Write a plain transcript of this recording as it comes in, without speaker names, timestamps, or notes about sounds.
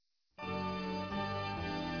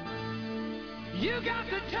You got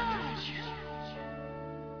the touch.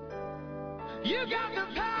 You got the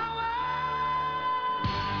power.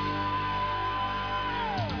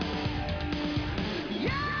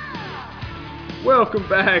 Yeah! Welcome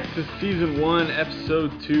back to Season 1,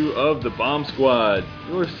 Episode 2 of The Bomb Squad,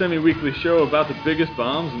 your semi-weekly show about the biggest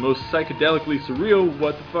bombs and most psychedelically surreal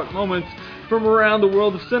what-the-fuck moments from around the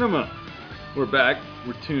world of cinema. We're back,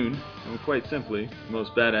 we're tuned, and we're quite simply the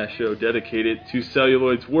most badass show dedicated to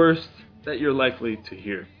celluloid's worst that you're likely to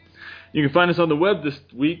hear. You can find us on the web this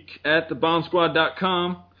week at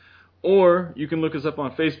thebombsquad.com, or you can look us up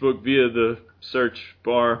on Facebook via the search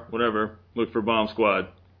bar, whatever, look for Bomb Squad.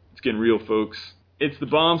 It's getting real, folks. It's the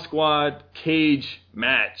Bomb Squad Cage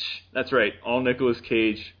match. That's right, all Nicolas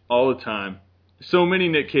Cage, all the time. So many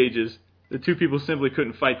Nick Cages, the two people simply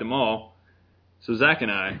couldn't fight them all. So Zach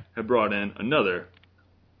and I have brought in another.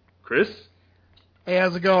 Chris? Hey,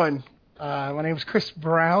 how's it going? My name's Chris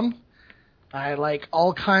Brown. I like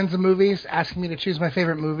all kinds of movies. Asking me to choose my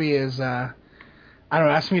favorite movie is,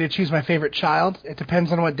 asking me to choose my favorite child. It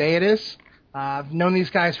depends on what day it is. I've known these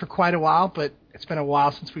guys for quite a while, but it's been a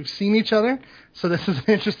while since we've seen each other, so this is an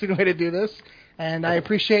interesting way to do this. And I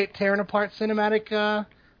appreciate tearing apart cinematic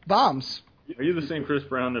bombs. Are you the same Chris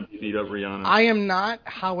Brown that beat up Rihanna? I am not,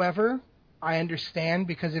 however, I understand,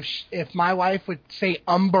 because if my wife would say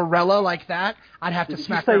umbrella like that, I'd have to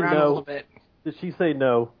smack her around a little bit. Did she say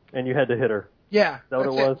no, and you had to hit her? Yeah. Is that what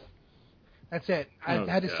it was? That's it. I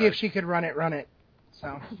had to see if she could run it.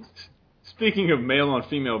 So. Speaking of male on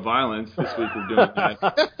female violence, this week we're doing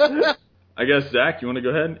that. I guess, Zach, you want to go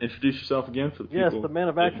ahead and introduce yourself again for the people? Yes, the Man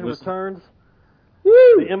of Action returns.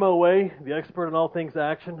 Woo! The MOA, the expert in all things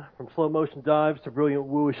action. From slow motion dives to brilliant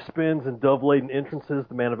wooish spins and dove-laden entrances,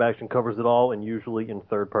 the Man of Action covers it all, and usually in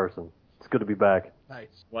third person. It's good to be back.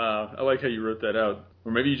 Nice. Wow, I like how you wrote that out.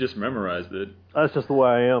 Or maybe you just memorized it. That's just the way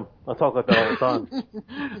I am. I talk like that all the time.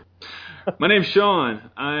 My name's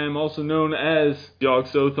Sean. I am also known as Yogg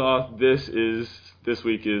Sothoth. This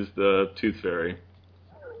week is the Tooth Fairy.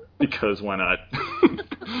 Because why not?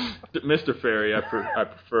 Mr. Fairy, I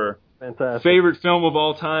prefer. Fantastic. Favorite film of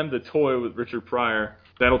all time, The Toy with Richard Pryor.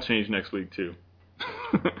 That'll change next week, too.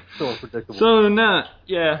 So unpredictable. So,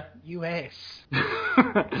 yeah. U.S.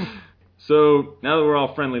 So, now that we're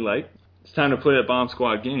all friendly-like, it's time to play that Bomb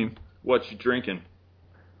Squad game. What you drinking?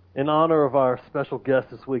 In honor of our special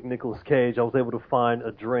guest this week, Nicolas Cage, I was able to find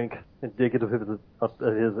a drink indicative of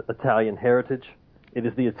his Italian heritage. It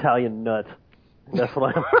is the Italian Nut. That's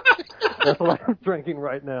what I'm drinking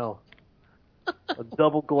right now. A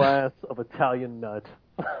double glass of Italian Nut.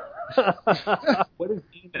 What is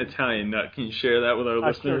an Italian Nut? Can you share that with our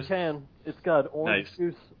listeners? I sure can. It's got orange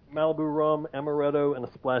juice, Malibu rum, amaretto, and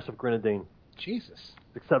a splash of grenadine. Jesus.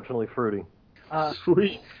 It's exceptionally fruity.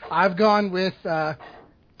 Sweet. I've gone with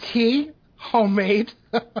tea, homemade.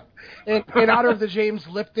 in honor of the James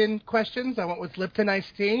Lipton questions, I went with Lipton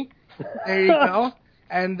iced tea. There you go.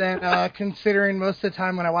 And then considering most of the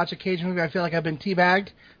time when I watch a Cage movie I feel like I've been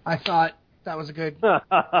teabagged, I thought that was a good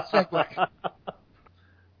segue.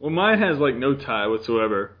 Well, mine has no tie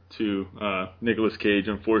whatsoever to Nicolas Cage,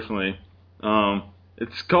 unfortunately.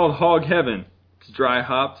 It's called Hog Heaven. It's dry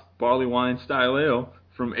hopped barley wine style ale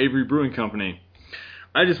from Avery Brewing Company.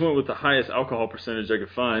 I just went with the highest alcohol percentage I could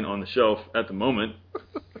find on the shelf at the moment.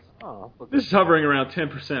 Oh, okay. This is hovering around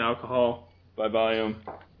 10% alcohol by volume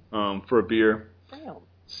for a beer. Damn.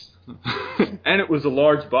 And it was a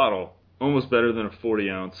large bottle, almost better than a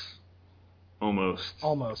 40-ounce. Almost.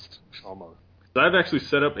 So I've actually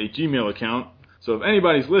set up a Gmail account, so if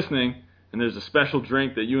anybody's listening and there's a special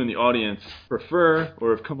drink that you and the audience prefer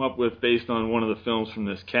or have come up with based on one of the films from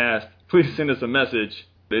this cast, please send us a message.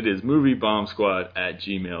 It is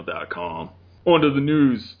moviebombsquad@gmail.com. On to the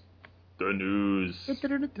news. The news.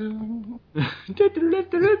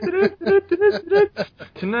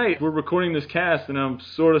 Tonight, we're recording this cast, and I'm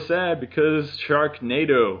sort of sad because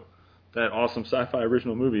Sharknado, that awesome sci-fi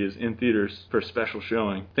original movie, is in theaters for a special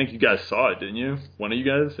showing. I think you guys saw it, didn't you? One of you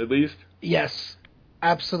guys, at least? Yes,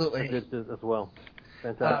 absolutely. I did as well.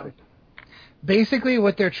 Fantastic. Basically,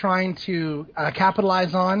 what they're trying to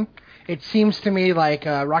capitalize on, it seems to me like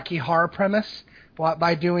a Rocky Horror premise,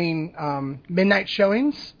 by doing midnight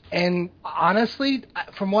showings. And honestly,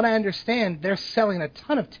 from what I understand, they're selling a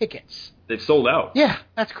ton of tickets. They've sold out. Yeah,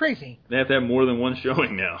 that's crazy. They have to have more than one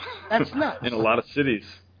showing now. That's nuts. In a lot of cities.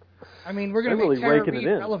 I mean, we're going to make Tara Reid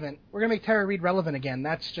relevant. We're going to make Tara Reid relevant again.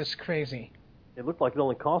 That's just crazy. It looked like it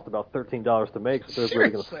only cost about $13 to make, so they're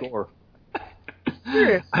really going to score.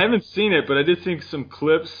 Seriously. I haven't seen it, but I did see some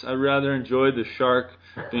clips. I rather enjoyed the shark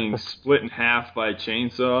being split in half by a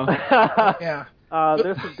chainsaw. Yeah.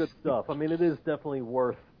 There's some good stuff. I mean, it is definitely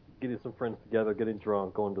worth getting some friends together, getting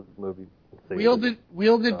drunk, going to the movie. And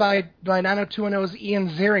Wielded by 90210's Ian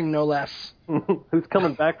Ziering, no less. Who's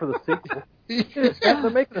coming back for the sequel? They're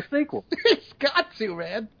making a sequel. It's got to,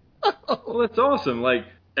 man. Well, that's awesome. Like,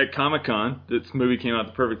 at Comic-Con, this movie came out at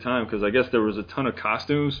the perfect time because I guess there was a ton of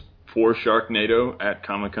costumes for Sharknado at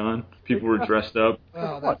Comic-Con. People were dressed up.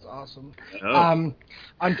 Oh, that's awesome. Oh.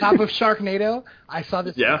 On top of Sharknado, I saw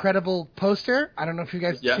this Yeah. incredible poster. I don't know if you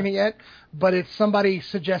guys have Yeah. seen it yet, but it's somebody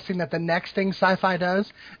suggesting that the next thing Sci-Fi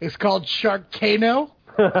does is called Sharkcano.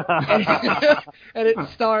 And it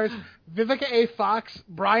stars Vivica A. Fox,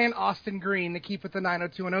 Brian Austin Green, to keep with the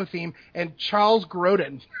 90210 theme, and Charles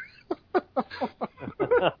Grodin.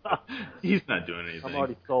 He's not doing anything. I'm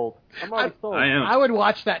already sold. I am. I would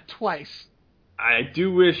watch that twice. I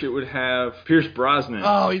do wish it would have Pierce Brosnan.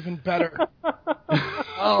 Oh, even better.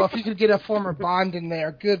 Oh, if you could get a former Bond in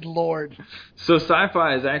there, good lord. So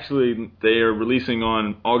Sci-Fi is actually, they are releasing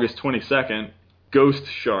on August 22nd, Ghost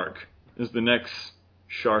Shark is the next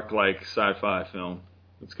shark-like sci-fi film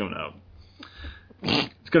that's coming out.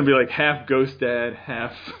 It's going to be like half Ghost Dad,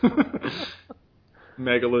 half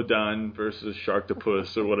Megalodon versus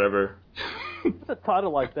Sharktopus or whatever. A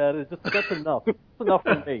title like that, that's enough. It's enough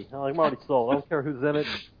for me. I'm already sold. I don't care who's in it.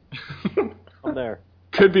 I'm there.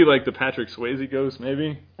 Could be like the Patrick Swayze ghost,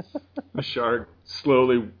 maybe. The shark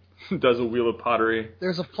slowly does a wheel of pottery.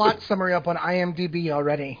 There's a plot summary up on IMDb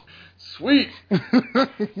already. Sweet!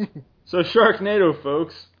 So Sharknado,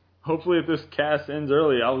 folks. Hopefully if this cast ends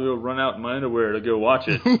early, I'll go run out in my underwear to go watch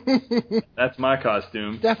it. That's my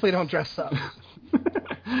costume. Definitely don't dress up.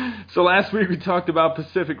 So last week we talked about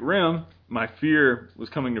Pacific Rim. My fear was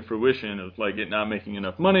coming to fruition of like it not making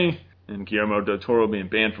enough money and Guillermo del Toro being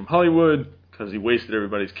banned from Hollywood because he wasted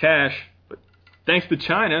everybody's cash. But thanks to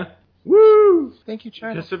China, woo! Thank you,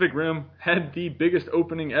 China. Pacific Rim had the biggest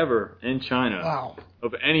opening ever in China Wow.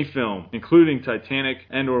 of any film, including Titanic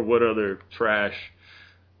and or what other trash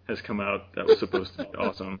has come out that was supposed to be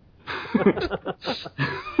awesome.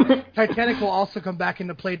 Titanic will also come back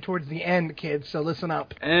into play towards the end, kids, so listen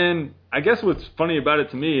up. And I guess what's funny about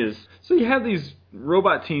it to me is, so you have these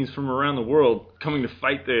robot teams from around the world coming to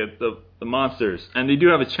fight the monsters, and they do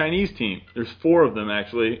have a Chinese team. There's 4 of them,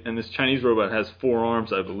 actually, and this Chinese robot has 4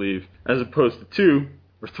 arms, I believe, as opposed to 2,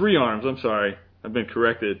 or 3 arms, I'm sorry. I've been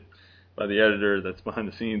corrected by the editor that's behind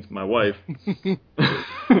the scenes, my wife.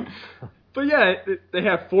 But yeah, they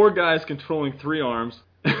have 4 guys controlling 3 arms.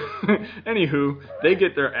 Anywho, they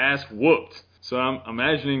get their ass whooped. So I'm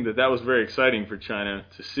imagining that was very exciting for China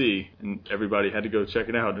to see, and everybody had to go check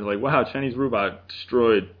it out. They're like, wow, Chinese robot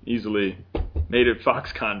destroyed easily, made at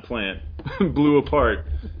Foxconn plant, blew apart.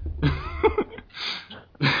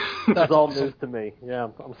 That's all news to me. Yeah,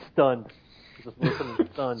 I'm stunned. Just listening,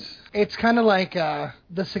 stunned. It's kind of like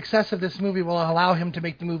the success of this movie will allow him to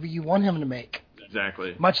make the movie you want him to make.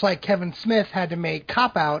 Exactly. Much like Kevin Smith had to make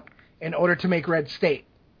Cop Out in order to make Red State.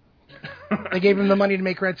 They gave him the money to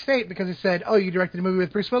make Red State because he said, oh, you directed a movie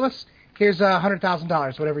with Bruce Willis? Here's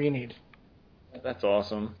 $100,000, whatever you need. That's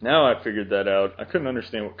awesome. Now I figured that out. I couldn't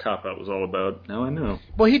understand what Cop Out was all about. Now I know.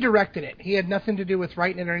 Well, he directed it. He had nothing to do with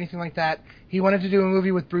writing it or anything like that. He wanted to do a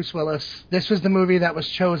movie with Bruce Willis. This was the movie that was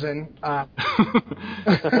chosen.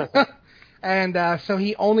 And so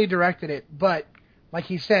he only directed it. But like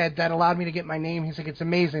he said, that allowed me to get my name. He's like, it's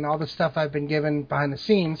amazing, all the stuff I've been given behind the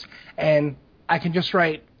scenes. And I can just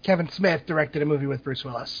write, Kevin Smith directed a movie with Bruce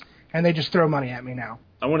Willis. And they just throw money at me now.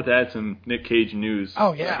 I wanted to add some Nick Cage news.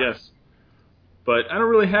 Oh, yeah. I guess. But I don't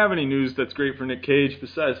really have any news that's great for Nick Cage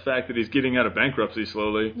besides the fact that he's getting out of bankruptcy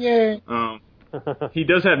slowly. Yay. He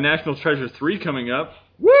does have National Treasure 3 coming up.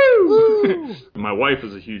 Woo! My wife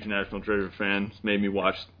is a huge National Treasure fan. It's made me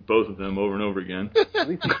watch both of them over and over again. At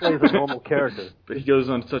least he plays a normal character. But he goes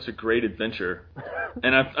on such a great adventure.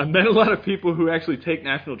 And I've met a lot of people who actually take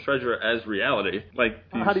National Treasure as reality.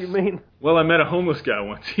 Like these, How do you mean? Well, I met a homeless guy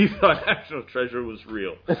once. He thought National Treasure was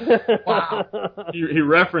real. Wow. He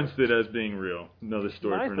referenced it as being real. Another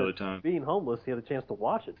story Nice for another that time. Being homeless, he had a chance to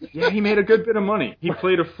watch it. Yeah, he made a good bit of money. He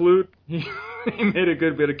played a flute. He made a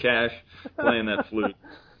good bit of cash playing that flute.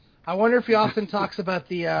 I wonder if he often talks about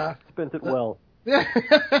the Spent it well.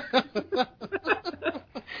 the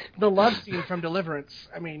love scene from Deliverance.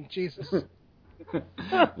 I mean, Jesus.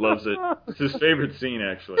 Loves it. It's his favorite scene,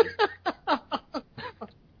 actually.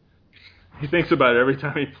 He thinks about it every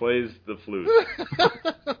time he plays the flute.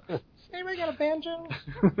 Anybody got a banjo?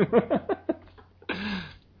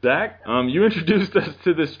 Zach, you introduced us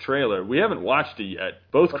to this trailer. We haven't watched it yet.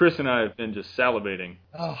 Both Chris and I have been just salivating.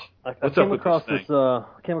 Oh, I What's came up with across this this. I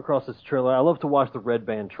came across this trailer. I love to watch the Red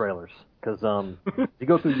Band trailers because you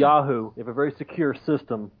go through Yahoo, you have a very secure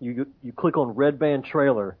system. You click on Red Band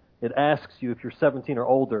trailer, It asks you if you're 17 or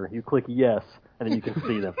older. You click yes, and then you can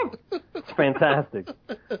see them. It's fantastic.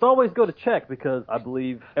 It's always good to check because I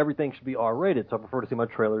believe everything should be R-rated, so I prefer to see my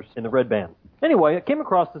trailers in the red band. Anyway, I came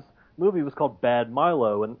across this movie. It was called Bad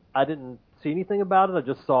Milo, and I didn't see anything about it. I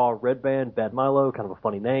just saw red band, Bad Milo, kind of a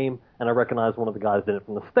funny name, and I recognized one of the guys in it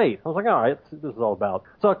from the state. I was like, all right, this is all about.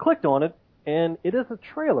 So I clicked on it, and it is a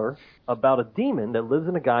trailer about a demon that lives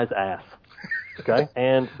in a guy's ass. Okay?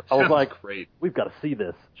 And I was like, great. We've got to see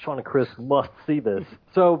this. Sean and Chris must see this.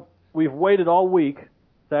 So we've waited all week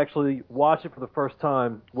to actually watch it for the first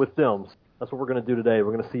time with films. That's what we're going to do today.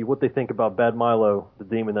 We're going to see what they think about Bad Milo, the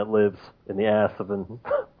demon that lives in the ass of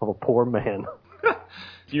a poor man.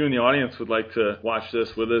 If you in the audience would like to watch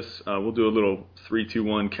this with us, we'll do a little 3, 2,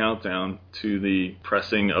 1 countdown to the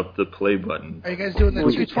pressing of the play button. Are you guys doing the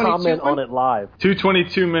We could 222 comment one? on it live.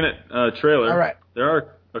 222-minute trailer. All right. There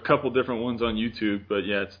are a couple different ones on YouTube, but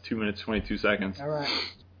yeah, it's 2 minutes, 22 seconds. All right.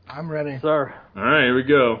 I'm ready. Sir. All right, here we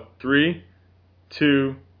go. 3,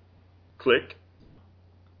 2, click.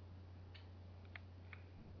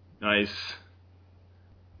 Nice.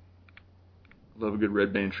 Love a good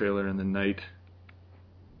red band trailer in the night.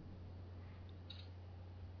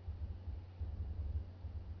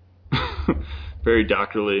 Very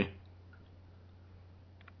doctorly.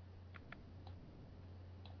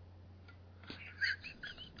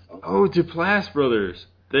 Oh, Duplass Brothers.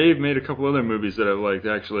 They've made a couple other movies that I've liked,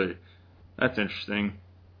 actually. That's interesting.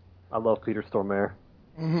 I love Peter Stormare.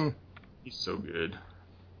 Mm-hmm. He's so good.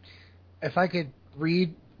 If I could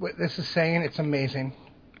read what this is saying, it's amazing.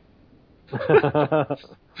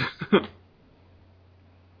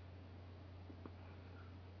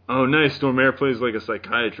 Oh, nice. Stormare plays like a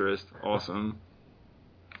psychiatrist. Awesome.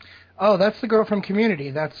 Oh, that's the girl from Community.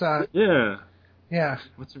 That's, Yeah. yeah.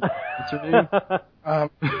 What's her name?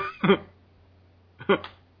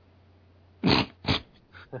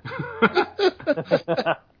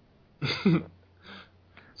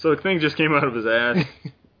 So the thing just came out of his ass.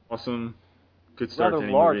 Awesome. Good start Rather to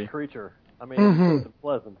any large movie. creature. I mean, Mhm. it's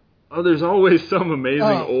pleasant. Oh, there's always some amazing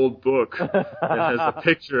Oh. old book that has a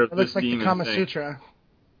picture of It this looks like the demon Kama thing. Sutra.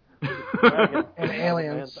 Dragon And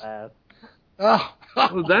aliens. man's ass. Oh.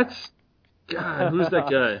 Oh, that's... God, who's that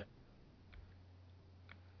guy?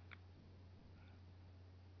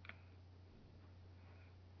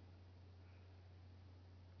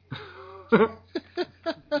 Oh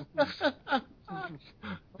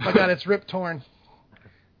my God, it's Rip Torn.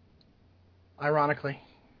 Ironically.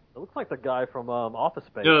 It looks like the guy from Office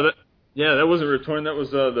Space. No, that wasn't Rip Torn. That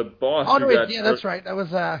was the boss Oh, who no, wait, got yeah, that's right. That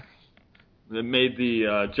was, that made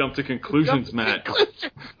the Jump to Conclusions match.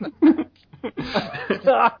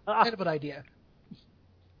 Incredible idea.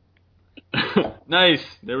 Nice.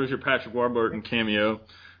 There was your Patrick Warburton cameo.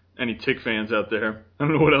 Any Tick fans out there? I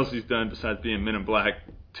don't know what else he's done besides being Men in Black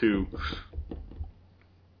 2.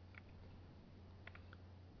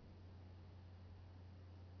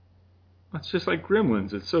 It's just like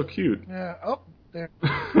Gremlins. It's so cute. Yeah. Oh, there.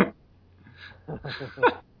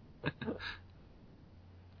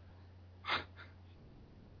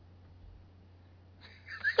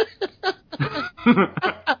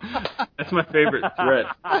 That's my favorite threat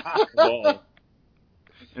of all.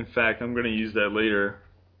 In fact, I'm going to use that later.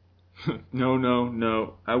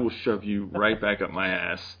 No. I will shove you right back up my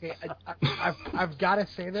ass. Okay, I've got to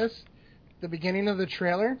say this. The beginning of the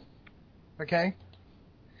trailer, okay?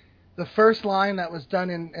 The first line that was done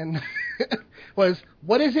in was,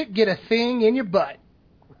 "What is it? Get a thing in your butt."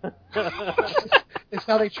 It's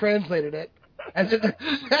how they translated it. And then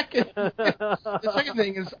the second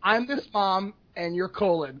thing is, "I'm this mom and you're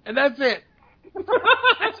colon," and that's it.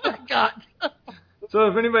 That's what I got. So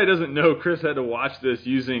if anybody doesn't know, Chris had to watch this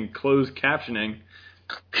using closed captioning.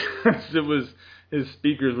 It was his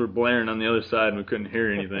speakers were blaring on the other side and we couldn't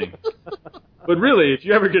hear anything. But really, if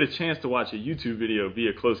you ever get a chance to watch a YouTube video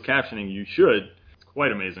via closed captioning, you should. It's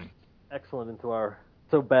quite amazing. Excellent into our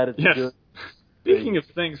so bad it's Yes. good. Speaking of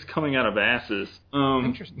things coming out of asses,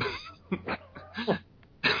 Interesting.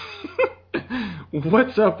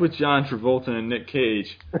 what's up with John Travolta and Nick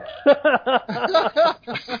Cage?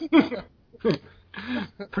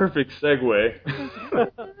 Perfect segue.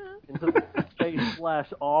 Into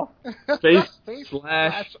space/off. Space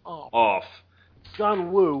slash off.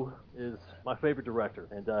 John Woo is my favorite director,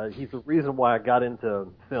 and he's the reason why I got into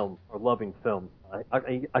film, or loving film.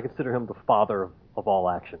 I consider him the father of all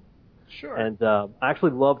action. Sure. And I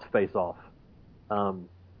actually loved Face Off.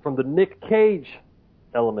 From the Nick Cage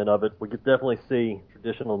element of it, we could definitely see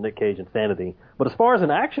traditional Nick Cage insanity. But as far as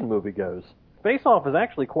an action movie goes, Face Off is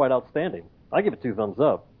actually quite outstanding. I give it 2 thumbs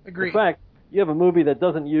up. Agreed. In fact, you have a movie that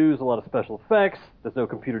doesn't use a lot of special effects, there's no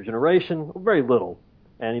computer generation, very little.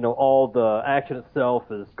 And, all the action itself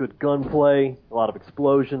is good gunplay, a lot of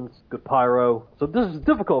explosions, good pyro. So this is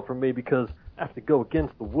difficult for me because I have to go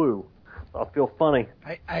against the Woo. So I feel funny.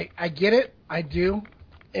 I get it. I do.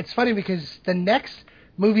 It's funny because the next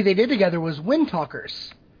movie they did together was Wind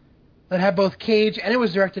Talkers that had both Cage and it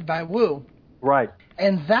was directed by Woo. Right.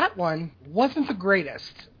 And that one wasn't the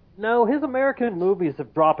greatest. No, his American movies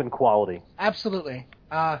have dropped in quality. Absolutely.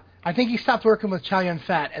 I think he stopped working with Chow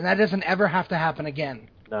Yun-fat, and that doesn't ever have to happen again.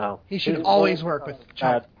 No. He should always work with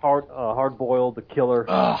Chow. Hard-Boiled, The Killer.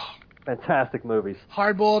 Ugh. Fantastic movies.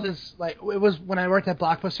 Hardboiled is like, it was when I worked at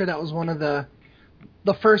Blockbuster, that was one of the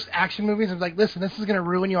first action movies. I was like, listen, this is going to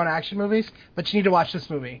ruin you on action movies, but you need to watch this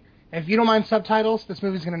movie. If you don't mind subtitles, this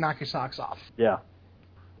movie's going to knock your socks off. Yeah.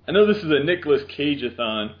 I know this is a Nicolas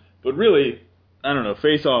Cage-a-thon, but really, I don't know,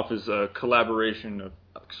 Face Off is a collaboration of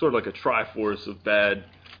sort of like a triforce of bad,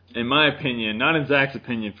 in my opinion, not in Zach's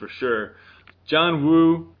opinion for sure. John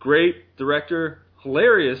Woo, great director,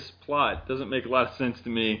 hilarious plot, doesn't make a lot of sense to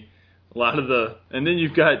me. And then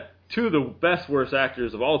you've got two of the best worst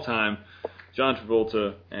actors of all time, John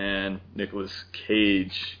Travolta and Nicolas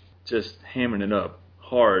Cage, just hammering it up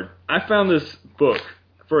hard. I found this book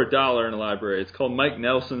for $1 in a library. It's called Mike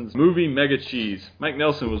Nelson's Movie Mega Cheese. Mike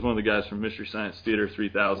Nelson was one of the guys from Mystery Science Theater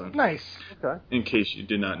 3000. Nice. Okay. In case you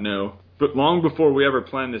did not know. But long before we ever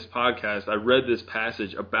planned this podcast, I read this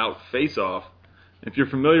passage about Face Off. If you're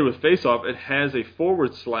familiar with Face Off, it has a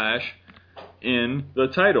 / in the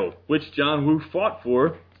title, which John Woo fought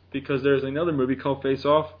for because there's another movie called Face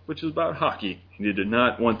Off, which is about hockey. He did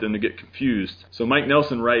not want them to get confused. So Mike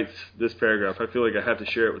Nelson writes this paragraph. I feel like I have to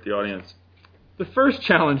share it with the audience. The first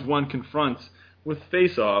challenge one confronts with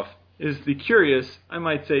Face Off is the curious, I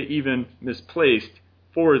might say even misplaced,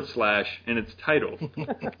 / in its title.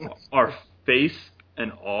 Are face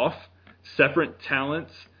and off separate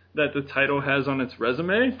talents that the title has on its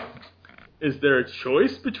resume? Is there a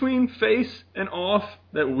choice between face and off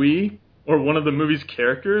that we, or one of the movie's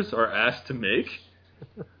characters, are asked to make?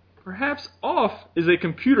 Perhaps off is a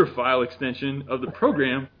computer file extension of the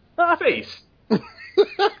program Face.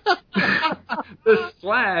 The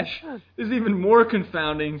 / is even more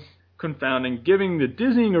confounding, giving the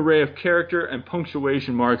dizzying array of character and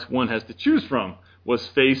punctuation marks one has to choose from. Was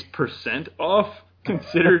Face % off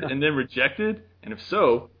considered and then rejected? And if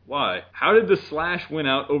so, why? How did the / win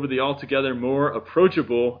out over the altogether more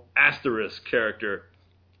approachable * character?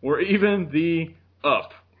 Or even the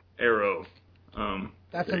up arrow?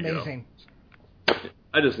 That's amazing.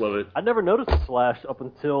 I just love it. I never noticed the / up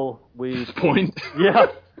until we... Point. Yeah.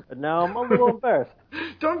 And now I'm a little embarrassed.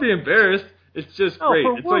 Don't be embarrassed. It's just great.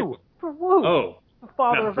 For It's Woo. like, For Woo. oh, The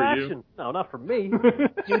father not of for action. you. No, not for me.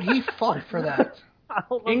 Dude, he fought for that. I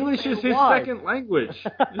don't English is understand his why. second language.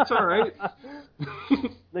 It's all right.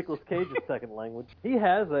 Nicolas Cage's second language. He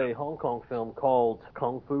has a Hong Kong film called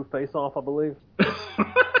Kung Fu Face Off, I believe.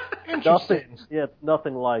 Interesting. It's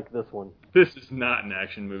nothing like this one. This is not an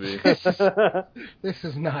action movie. This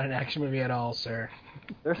is not an action movie at all, sir.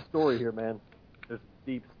 There's story here, man. There's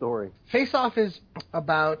deep story. Face Off is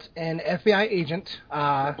about an FBI agent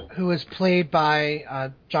who is played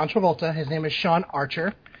by John Travolta. His name is Sean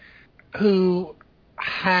Archer, who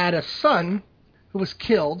had a son who was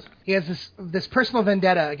killed. He has this personal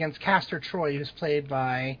vendetta against Castor Troy, who's played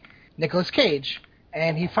by Nicolas Cage.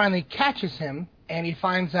 And he finally catches him, and he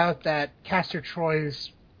finds out that Castor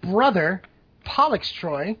Troy's brother, Pollux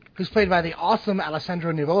Troy, who's played by the awesome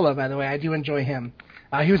Alessandro Nivola, by the way. I do enjoy him.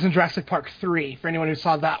 He was in Jurassic Park 3, for anyone who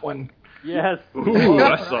saw that one. Yes. Ooh,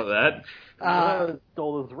 I saw that.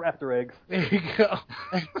 Stole those raptor eggs. There you go.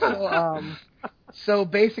 So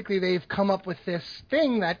basically they've come up with this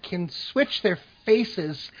thing that can switch their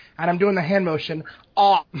faces, and I'm doing the hand motion,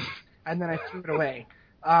 off, and then I threw it away.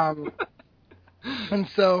 And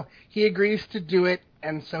so he agrees to do it,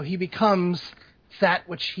 and so he becomes that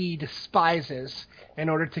which he despises in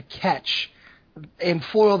order to catch and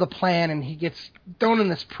foil the plan, and he gets thrown in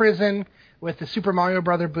this prison with the Super Mario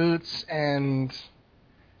Brother boots, and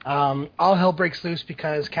all hell breaks loose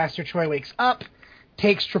because Castor Troy wakes up,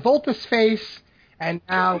 takes Travolta's face, and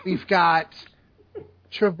now we've got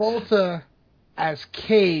Travolta as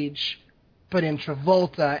Cage, but in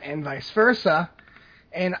Travolta and vice versa,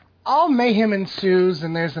 and all mayhem ensues,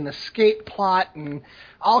 and there's an escape plot and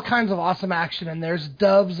all kinds of awesome action, and there's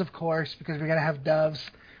doves, of course, because we're going to have doves.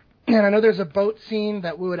 And I know there's a boat scene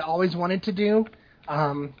that we would always wanted to do,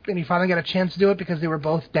 and he finally got a chance to do it because they were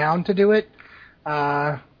both down to do it.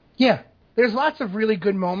 Yeah, there's lots of really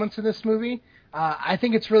good moments in this movie. I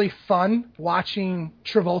think it's really fun watching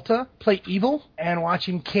Travolta play evil and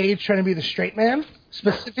watching Cage trying to be the straight man.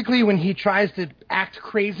 Specifically when he tries to act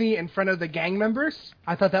crazy in front of the gang members.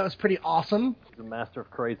 I thought that was pretty awesome. He's a master of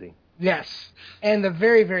crazy. Yes. And the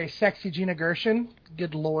very, very sexy Gina Gershon.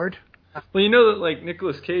 Good lord. Well, you know that, like,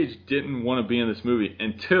 Nicolas Cage didn't want to be in this movie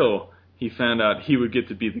until he found out he would get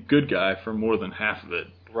to be the good guy for more than half of it.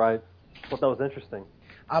 Right. I thought that was interesting.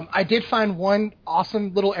 I did find one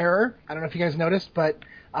awesome little error. I don't know if you guys noticed, but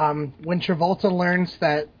when Travolta learns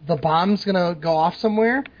that the bomb's going to go off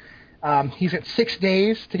somewhere, he's at 6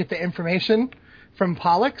 days to get the information from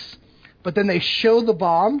Pollux, but then they show the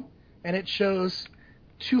bomb, and it shows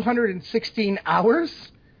 216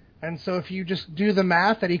 hours. And so if you just do the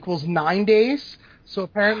math, that equals 9 days. So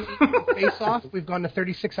apparently, Face Off, we've gone to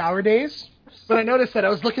 36-hour days. But I noticed that I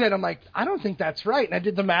was looking at it, I'm like, I don't think that's right. And I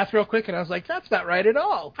did the math real quick, and I was like, that's not right at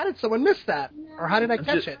all. How did someone miss that? Or how did I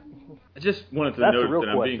catch it? I just wanted to That's note the real that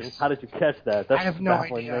I'm question. being... How did you catch that? That's I have no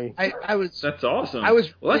baffling idea. me. I was That's awesome. I was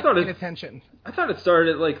well, really I thought paying it. attention. I thought it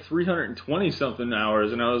started at like 320-something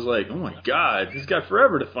hours, and I was like, oh my god, he's got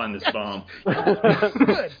forever to find this bomb.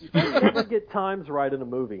 Good. You never get times right in a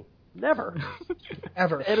movie. Never.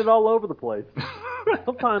 Ever. Edit all over the place.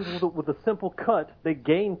 Sometimes with a simple cut, they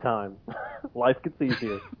gain time. Life gets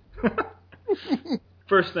easier.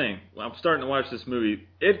 First thing, I'm starting to watch this movie.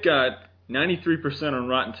 It got 93% on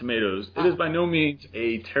Rotten Tomatoes. It is by no means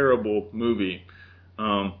a terrible movie,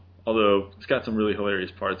 although it's got some really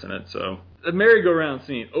hilarious parts in it. So the merry-go-round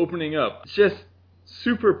scene opening up, it's just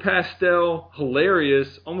super pastel,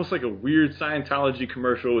 hilarious, almost like a weird Scientology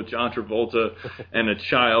commercial with John Travolta and a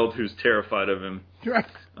child who's terrified of him. Right.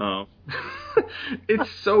 It's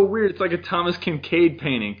so weird. It's like a Thomas Kincaid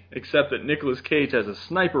painting, except that Nicolas Cage has a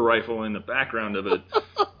sniper rifle in the background of it.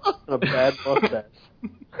 A bad mustache.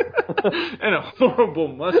 And a horrible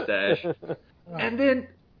mustache. And then,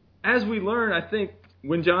 as we learn, I think,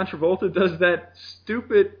 when John Travolta does that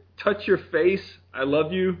stupid touch your face, I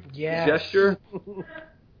love you gesture,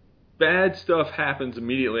 bad stuff happens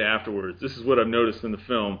immediately afterwards. This is what I've noticed in the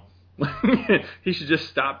film. He should just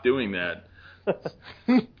stop doing that.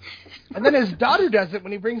 And then his daughter does it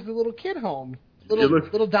when he brings the little kid home.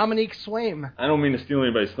 Little Dominique Swaim. I don't mean to steal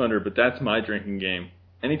anybody's thunder, but that's my drinking game.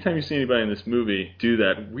 Anytime you see anybody in this movie do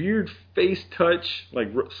that weird face touch, like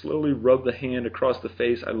slowly rub the hand across the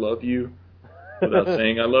face, I love you, without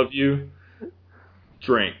saying I love you,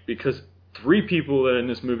 drink. Because 3 people that in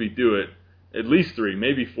this movie do it, at least 3,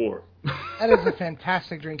 maybe 4. That is a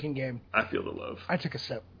fantastic drinking game. I feel the love. I took a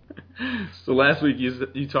sip. So last week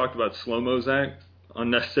you talked about slow-mo, Zach.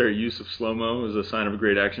 Unnecessary use of slow-mo is a sign of a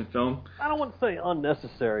great action film. I don't want to say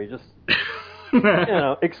unnecessary, just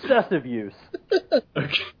excessive use.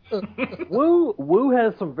 Okay. Wu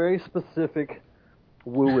has some very specific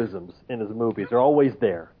wooisms in his movies. They're always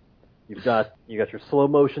there. You got your slow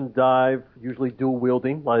motion dive, usually dual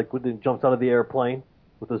wielding, like when it jumps out of the airplane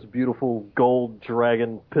with those beautiful gold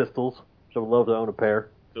dragon pistols, which I would love to own a pair.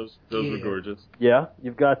 Those were gorgeous. Yeah,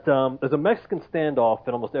 you've got there's a Mexican standoff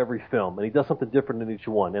in almost every film, and he does something different in each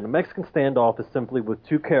one. And a Mexican standoff is simply with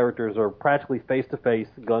 2 characters are practically face to face,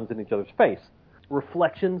 guns in each other's face.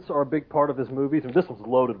 Reflections are a big part of his movies, and this one's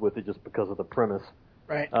loaded with it just because of the premise.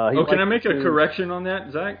 Right. Can I make a correction on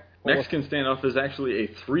that, Zach? Mexican standoff is actually a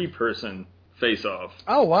 3-person face-off.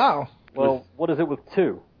 Oh, wow. Well, what is it with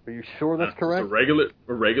 2? Are you sure that's correct?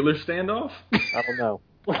 A regular standoff? I don't know.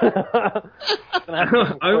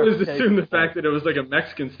 I always assumed the fact that it was like a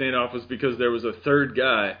Mexican standoff was because there was a third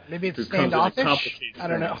guy. Maybe it's who comes in and standoffish? complicates I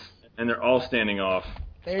don't know. things, and they're all standing off.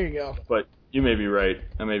 There you go. But you may be right.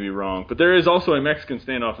 I may be wrong. But there is also a Mexican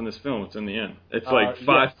standoff in this film. It's in the end. It's like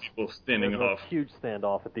 5 people standing There's off. a huge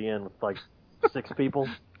standoff at the end with like 6 people.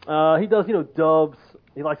 He does, dubs.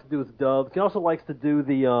 He likes to do his dubs. He also likes to do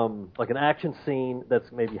the like an action scene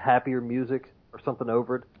that's maybe happier music or something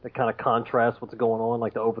over it that kind of contrasts what's going on,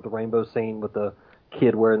 like the Over the Rainbow scene with the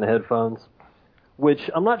kid wearing the headphones. Which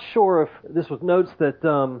I'm not sure if this was notes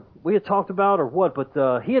that we had talked about or what,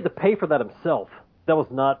 but he had to pay for that himself. That was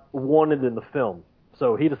not wanted in the film.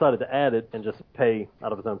 So he decided to add it and just pay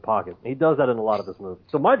out of his own pocket. He does that in a lot of his movies.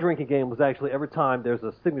 So my drinking game was actually every time there's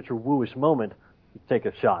a signature wooish moment, you take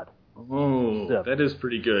a shot. Oh, Sip. that is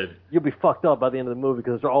pretty good. You'll be fucked up by the end of the movie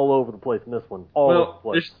because they're all over the place in this one. All over the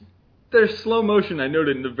place. There's slow motion I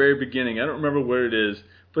noted in the very beginning. I don't remember where it is,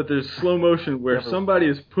 but there's slow motion where somebody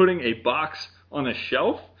is putting a box on a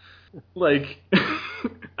shelf. Like,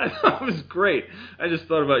 I thought it was great. I just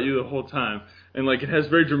thought about you the whole time. And, like, it has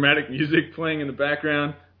very dramatic music playing in the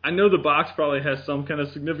background. I know the box probably has some kind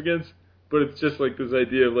of significance, but it's just, like, this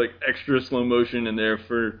idea of, like, extra slow motion in there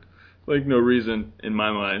for, like, no reason in my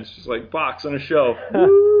mind. It's just like, box on a shelf.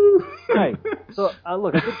 Woo! Hey, so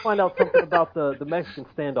look, I did find out something about the Mexican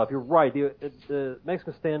standoff. You're right. The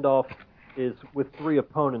Mexican standoff is with 3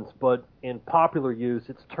 opponents, but in popular use,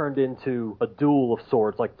 it's turned into a duel of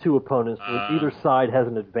sorts, like 2 opponents, where either side has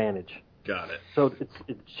an advantage. Got it. So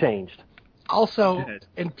it's changed. Also,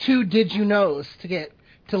 in 2 Did You Knows,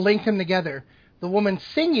 to link them together, the woman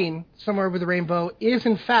singing Somewhere Over the Rainbow is,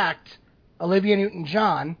 in fact, Olivia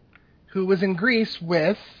Newton-John, who was in Grease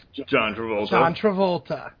with John Travolta. John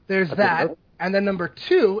Travolta. There's that. And then number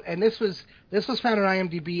 2, and this was found on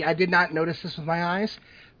IMDb. I did not notice this with my eyes,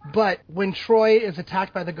 but when Troy is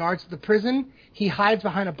attacked by the guards at the prison, he hides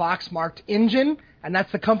behind a box marked Engine, and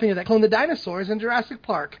that's the company that cloned the dinosaurs in Jurassic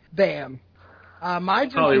Park. Bam. My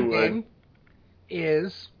drinking game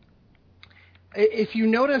is, if you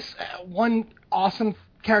notice, one awesome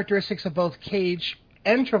characteristics of both Cage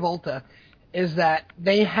and Travolta is that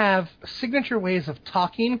they have signature ways of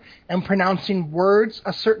talking and pronouncing words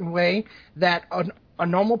a certain way that a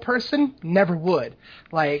normal person never would.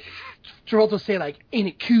 Like, Travolta would say, like, ain't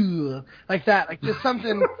it cool? Like that. Like, just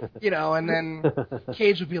something, and then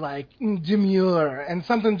Cage would be like, demure, and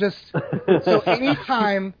something just... So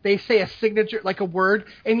anytime they say a signature, like a word,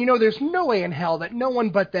 and there's no way in hell that no one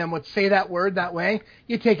but them would say that word that way,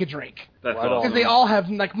 you take a drink. That's awesome. Because they all have,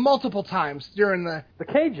 like, multiple times during the... The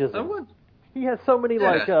Cages. He has so many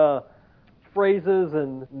phrases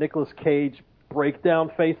and Nicolas Cage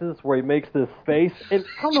breakdown faces where he makes this face. And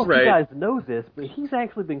I don't know if you guys know this, but he's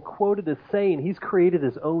actually been quoted as saying he's created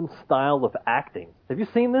his own style of acting. Have you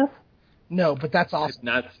seen this? No, but that's awesome. I've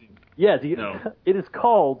not seen. Yeah, it is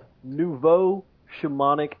called Nouveau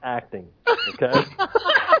Shamanic Acting. Okay.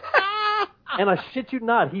 And I shit you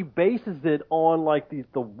not, he bases it on like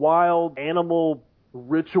the wild animal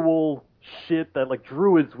ritual shit that like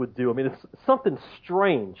druids would do. I mean, it's something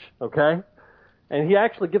strange, okay? And he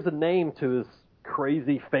actually gives a name to his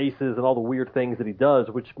crazy faces and all the weird things that he does,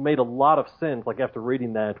 which made a lot of sense, like after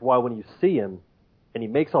reading that, why when you see him and he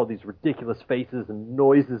makes all these ridiculous faces and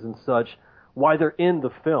noises and such, why they're in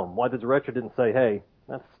the film, why the director didn't say, hey,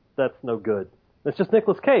 that's no good. It's just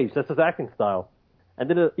Nicolas Cage. That's his acting style. And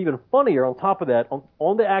then even funnier, on top of that,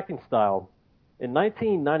 on the acting style, in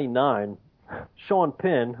 1999, Sean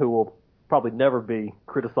Penn, who will probably never be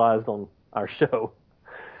criticized on our show,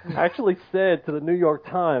 actually said to the New York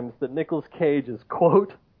Times that Nicolas Cage is,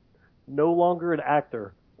 quote, no longer an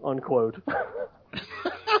actor, unquote.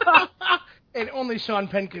 And only Sean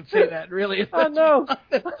Penn could say that, really. I know.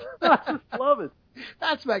 I just love it.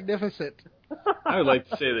 That's magnificent. I would like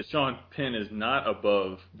to say that Sean Penn is not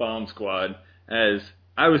above Bomb Squad, as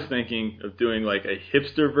I was thinking of doing like a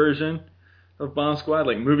hipster version of Bomb Squad,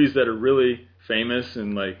 like movies that are really famous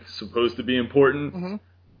and like supposed to be important,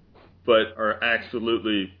 but are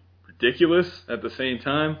absolutely ridiculous at the same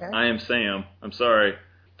time. Okay. I Am Sam. I'm sorry.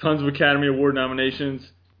 Tons of Academy Award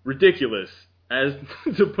nominations. Ridiculous. As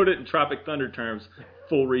to put it in Tropic Thunder terms,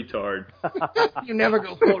 full retard. You never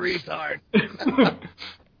go full retard.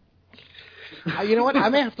 You know what? I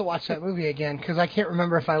may have to watch that movie again because I can't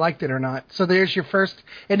remember if I liked it or not. So there's your first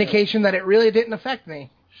indication that it really didn't affect me.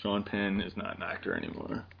 Sean Penn is not an actor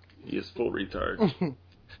anymore. He is full retard.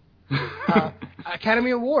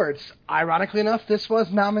 Academy Awards. Ironically enough, this was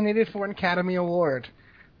nominated for an Academy Award.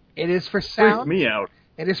 It is for sound. Freak me out.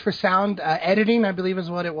 It is for sound editing, I believe is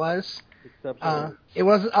what it was. It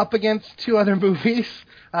was up against 2 other movies,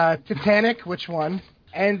 Titanic, which won,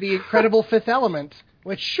 and The Incredible Fifth Element,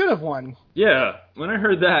 which should have won. Yeah, when I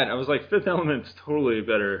heard that, I was like, Fifth Element's totally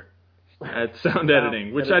better at sound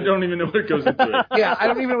editing, which I don't even know what goes into it. Yeah, I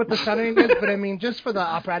don't even know what the sound editing is, but I mean, just for the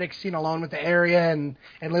operatic scene alone with the area and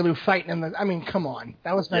Lulu fighting in the... I mean, come on.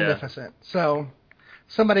 That was magnificent. Yeah. So,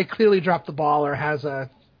 somebody clearly dropped the ball or has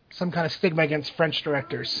some kind of stigma against French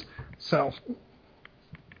directors. So...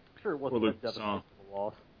 Sure, it wasn't a definite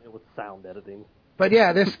loss. It was sound editing. But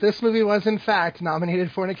yeah, this movie was in fact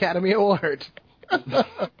nominated for an Academy Award. So,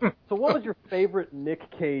 what was your favorite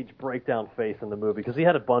Nick Cage breakdown face in the movie? Because he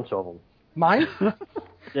had a bunch of them. Mine?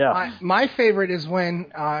 Yeah. My favorite is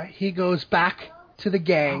when he goes back to the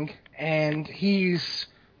gang and he's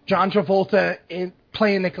John Travolta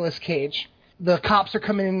playing Nicolas Cage. The cops are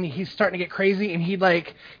coming in and he's starting to get crazy and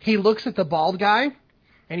he looks at the bald guy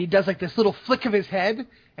and he does like this little flick of his head.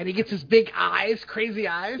 And he gets his big eyes, crazy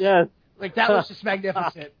eyes. Yes. Like, that was just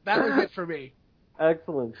magnificent. That was it for me.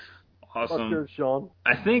 Excellent. Awesome. What's yours, Sean?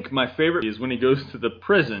 I think my favorite is when he goes to the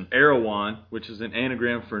prison, Erewhon, which is an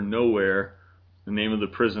anagram for nowhere, the name of the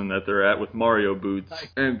prison that they're at with Mario boots. Nice.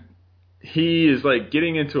 And he is, like,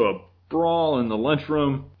 getting into a brawl in the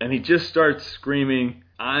lunchroom, and he just starts screaming,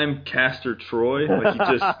 I'm Castor Troy. Like he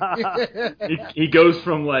just he goes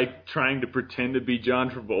from like trying to pretend to be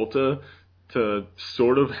John Travolta to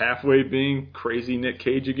sort of halfway being crazy Nick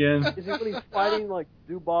Cage again. Is it when he's fighting like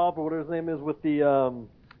Zubob or whatever his name is with the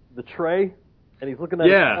tray, and he's looking at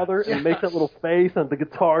his mother, and he makes that little face, and the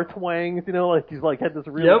guitar twangs, you know, like he's like had this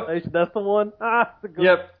realization. That's the one.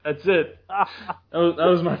 Yep, that's it. That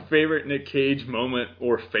was my favorite Nick Cage moment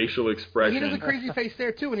or facial expression. And he does a crazy face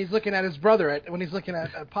there too when he's looking at his brother when he's looking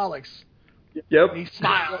at Pollux. Yep. He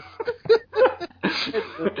smiles.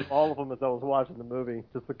 All of them as I was watching the movie,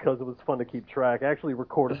 just because it was fun to keep track. I actually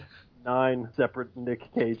recorded 9 separate Nick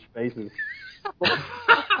Cage faces.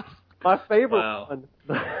 My favorite one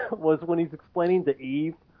was when he's explaining to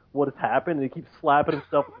Eve what has happened, and he keeps slapping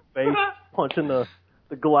himself in the face, punching the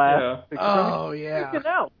glass. Yeah. Oh, yeah. Freaking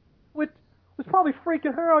out, which was probably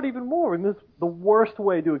freaking her out even more. And this is the worst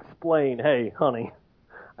way to explain, hey, honey,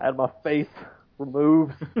 I had my face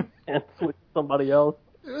removed and switched to somebody else.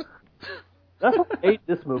 That's what I hate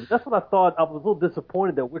this movie. That's what I thought. I was a little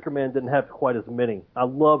disappointed that Wicker Man didn't have quite as many. I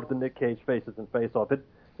loved the Nick Cage faces in Face Off.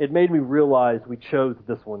 It made me realize we chose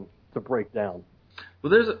this one to break down. Well,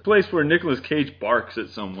 there's a place where Nicolas Cage barks at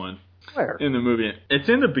someone. Where? In the movie. It's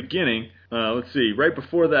in the beginning. Let's see. Right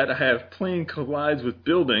before that, I have plane collides with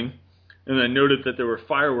building, and I noted that there were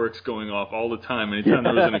fireworks going off all the time. Anytime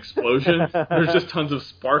there was an explosion, there's just tons of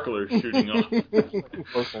sparklers shooting off,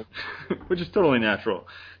 which is totally natural.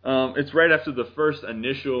 It's right after the first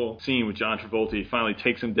initial scene with John Travolta. He finally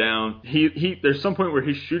takes him down. There's some point where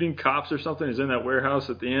he's shooting cops or something. He's in that warehouse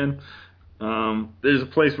at the end. There's a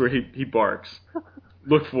place where he barks.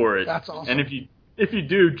 Look for it. That's awesome. And if you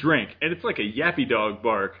do, drink. And it's like a yappy dog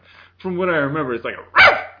bark. From what I remember, it's like a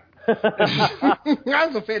That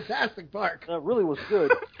was a fantastic bark. That really was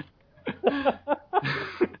good.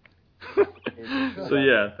 So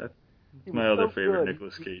yeah, that's my other favorite good.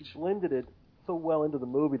 Nicolas Cage. He blended it so well into the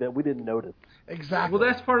movie that we didn't notice. Exactly. Well,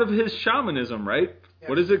 that's part of his shamanism, right? Yes.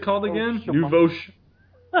 What is it called again? Shaman. Nouveau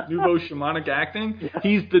shamanic acting? Yeah.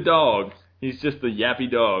 He's the dog. He's just the yappy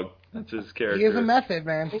dog. That's his character. He is a method,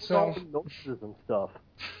 man. It's So all noses and stuff.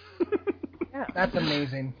 Yeah, that's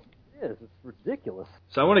amazing. it is. It's ridiculous.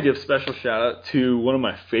 So I want to give special shout out to one of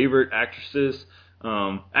my favorite actresses.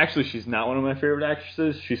 Actually, she's not one of my favorite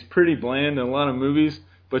actresses. She's pretty bland in a lot of movies,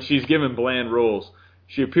 but she's given bland roles.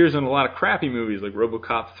 She appears in a lot of crappy movies, like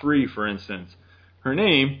RoboCop 3, for instance. Her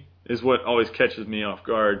name is what always catches me off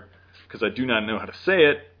guard, because I do not know how to say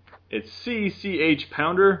it. It's C.C.H.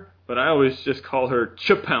 Pounder, but I always just call her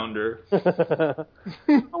Chapounder.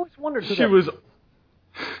 I always wondered who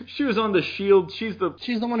She was on The Shield. She's the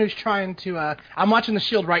one who's trying to. I'm watching The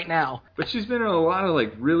Shield right now. But she's been in a lot of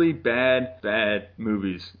like really bad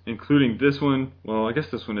movies, including this one. Well, I guess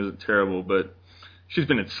this one isn't terrible, but she's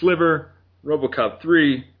been in Sliver, RoboCop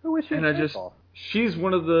 3. Who is she? She's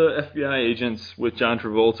one of the FBI agents with John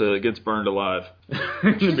Travolta that gets burned alive.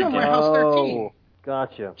 She's on Warehouse 13. Oh,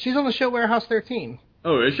 gotcha. She's on the show Warehouse 13.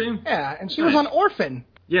 Oh, is she? Yeah, and she was on Orphan.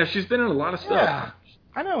 Yeah, she's been in a lot of stuff. Yeah,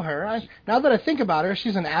 I know her. Now that I think about her,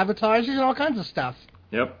 she's in Avatar. She's in all kinds of stuff.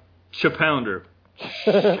 Yep. Chapounder.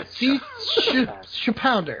 Chapounder.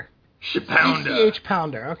 Chapounder. C.C.H.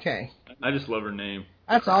 Pounder. Okay. I just love her name.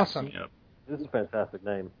 That's awesome. Yep. This is a fantastic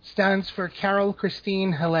name. Stands for Carol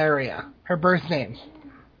Christine Hilaria. Her birth name.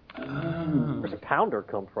 Where's Pounder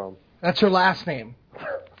come from? That's her last name.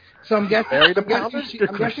 So I'm guessing she's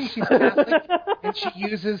Catholic, and she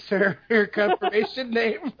uses her confirmation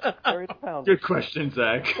name. Good question,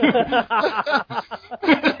 Zach.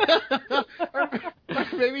 Or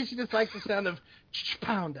maybe she just likes the sound of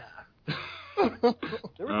pounder. There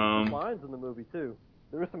were some lines in the movie, too.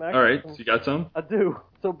 There were some. All right, so you got some? I do.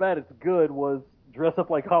 So bad it's good was dress up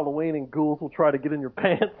like Halloween and ghouls will try to get in your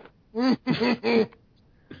pants.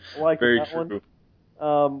 Like Very that true.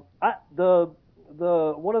 One.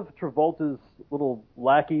 The one of Travolta's little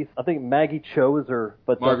lackeys, I think Maggie Cho is her.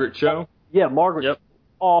 But Margaret Cho? Yeah, Margaret. Yep.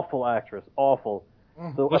 Awful actress. Awful.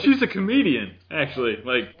 So, well, she's a comedian, actually.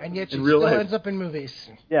 Like, and yet she in real still life. ends up in movies.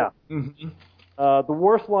 Yeah. Mm-hmm. The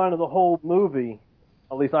worst line of the whole movie,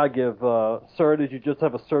 at least I give, sir, did you just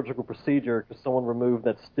have a surgical procedure because someone removed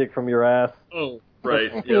that stick from your ass? Oh,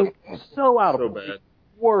 right. Yep. So out So of bad.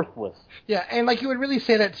 Worthless. Yeah, and like you would really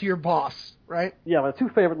say that to your boss, right? Yeah, my two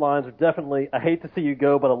favorite lines are definitely, I hate to see you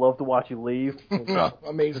go, but I love to watch you leave. Oh,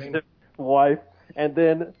 amazing. Wife. And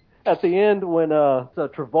then at the end when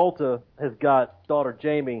Travolta has got daughter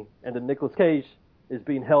Jamie and then Nicolas Cage is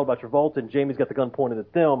being held by Travolta and Jamie's got the gun pointed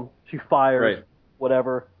at them, she fires, Right.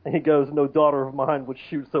 whatever, and he goes, no daughter of mine would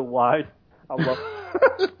shoot so wide. I love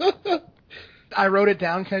it. I wrote it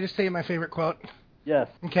down. Can I just tell you my favorite quote? Yes.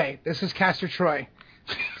 Okay, this is Castor Troy.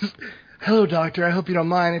 Hello, doctor. I hope you don't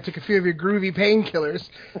mind. I took a few of your groovy painkillers.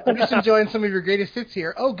 I'm just enjoying some of your greatest hits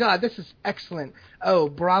here. Oh, God, this is excellent. Oh,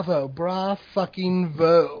 bravo.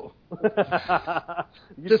 Bra-fucking-vo.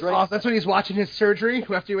 Just awesome. That's when he's watching his surgery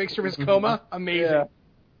after he wakes from his coma. Amazing.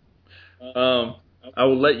 Yeah. I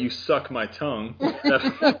will let you suck my tongue.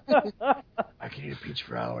 I can eat a peach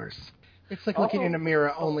for hours. It's like looking in a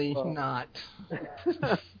mirror, only not.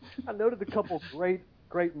 I noted a couple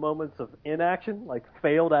great moments of inaction, like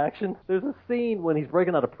failed action. There's a scene when he's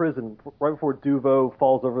breaking out of prison right before Duvo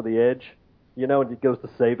falls over the edge, and he goes to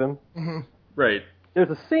save him. Mm-hmm. Right. There's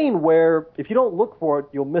a scene where if you don't look for it,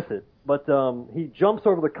 you'll miss it. But he jumps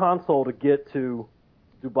over the console to get to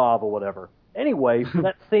Dubov or whatever. Anyway, for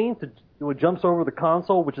that scene, when he jumps over the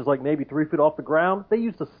console, which is like maybe 3 feet off the ground, they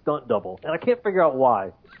used a stunt double. And I can't figure out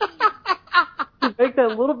why. To make that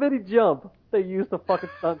little bitty jump, they used a fucking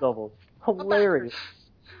stunt double. Hilarious.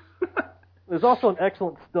 There's also an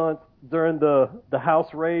excellent stunt during the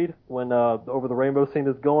house raid when Over the Rainbow scene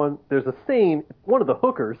is going. There's a scene, one of the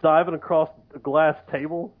hookers diving across a glass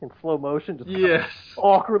table in slow motion, just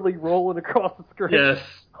awkwardly rolling across the screen. Yes.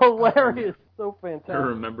 Hilarious. So fantastic. I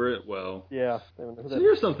remember it well. Yeah. So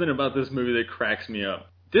here's something about this movie that cracks me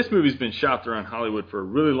up. This movie's been shopped around Hollywood for a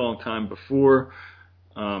really long time before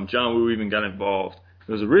John Woo even got involved.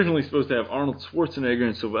 It was originally supposed to have Arnold Schwarzenegger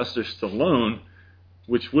and Sylvester Stallone,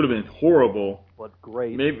 which would have been horrible. But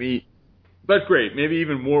great. Maybe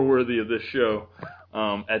even more worthy of this show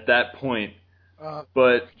at that point.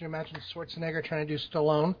 But could you imagine Schwarzenegger trying to do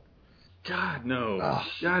Stallone? God, no.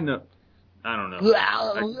 God, no. I don't know.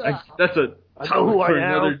 That's a topic for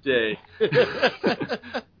another day.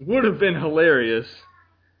 Would have been hilarious.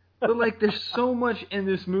 But, there's so much in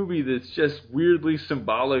this movie that's just weirdly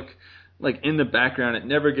symbolic, in the background. It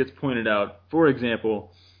never gets pointed out. For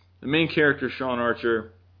example, the main character, Sean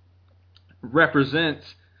Archer,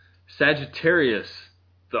 represents Sagittarius,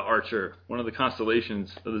 the Archer, one of the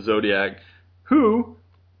constellations of the Zodiac, who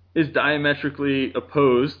is diametrically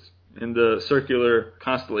opposed in the circular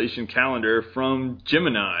constellation calendar from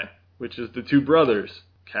Gemini, which is the two brothers,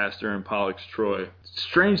 Castor and Pollux Troy.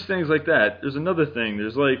 Strange things like that. There's another thing.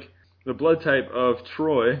 There's the blood type of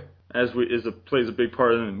Troy, plays a big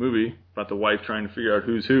part in the movie about the wife trying to figure out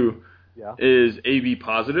who's who, is AB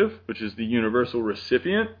positive, which is the universal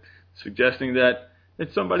recipient, suggesting that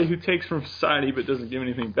it's somebody who takes from society but doesn't give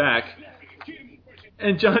anything back.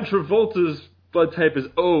 And John Travolta's blood type is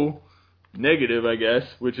O negative, I guess,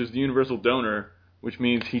 which is the universal donor, which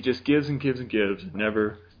means he just gives and gives and gives and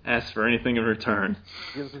never asks for anything in return.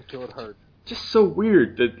 Gives until it hurts. Just so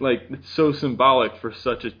weird that, it's so symbolic for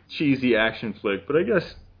such a cheesy action flick, but I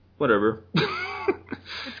guess, whatever.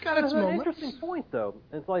 It's got its moments. An interesting point, though.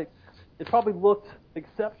 It's it probably looked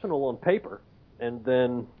exceptional on paper, and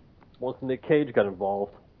then once Nick Cage got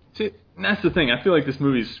involved. See, that's the thing. I feel like this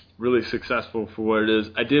movie's really successful for what it is.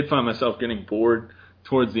 I did find myself getting bored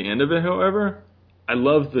towards the end of it, however. I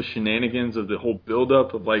love the shenanigans of the whole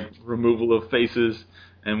build-up of, removal of faces,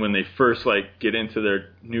 and when they first, get into their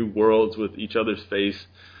new worlds with each other's face.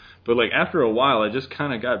 But, after a while, I just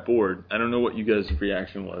kind of got bored. I don't know what you guys'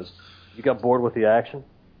 reaction was. You got bored with the action?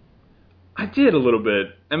 I did a little bit.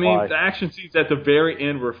 I mean, Why? The action scenes at the very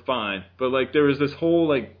end were fine, but there was this whole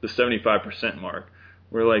the 75% mark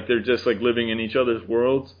where they're just living in each other's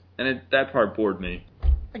worlds, and that part bored me.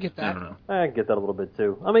 I get that. I don't know. I can get that a little bit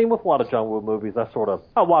too. I mean, with a lot of John Woo movies, I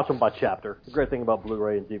watch them by chapter. The great thing about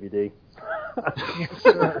Blu-ray and DVD.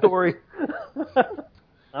 Story.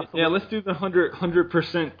 Absolutely. Yeah, let's do the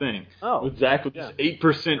 100% thing. Oh, with Zach with this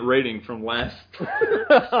 8% rating from last.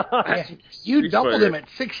 You doubled him at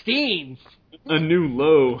 16. A new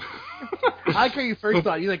low. I like how you first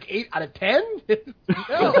thought. You 8 out of 10?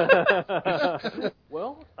 No.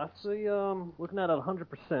 Well, I see, looking at it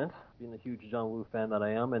 100%, being a huge John Woo fan that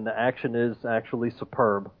I am, and the action is actually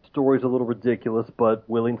superb. Story's a little ridiculous, but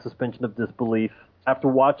willing suspension of disbelief. After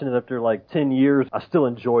watching it after 10 years, I still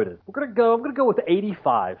enjoyed it. I'm gonna go with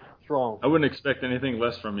 85. Strong. I wouldn't expect anything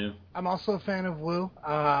less from you. I'm also a fan of Woo.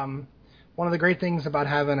 One of the great things about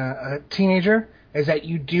having a teenager is that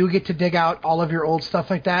you do get to dig out all of your old stuff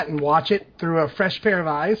like that and watch it through a fresh pair of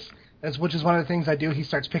eyes, which is one of the things I do. He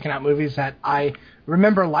starts picking out movies that I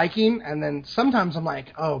remember liking, and then sometimes I'm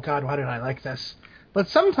like, oh, God, why did I like this? But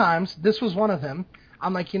sometimes, this was one of them,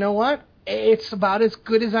 I'm like, you know what? It's about as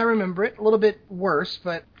good as I remember it, a little bit worse,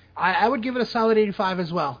 but I would give it a solid 85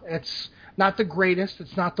 as well. It's not the greatest,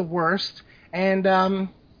 it's not the worst, and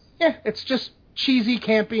it's just cheesy,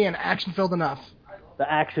 campy, and action-filled enough.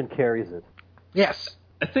 The action carries it. Yes.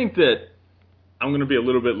 I think that I'm going to be a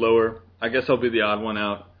little bit lower. I guess I'll be the odd one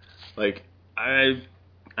out. I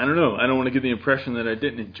I don't know. I don't want to give the impression that I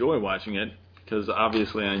didn't enjoy watching it, because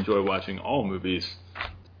obviously I enjoy watching all movies,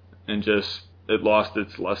 and just it lost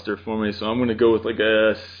its luster for me. So I'm going to go with like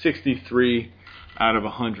a 63 out of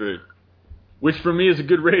 100, which for me is a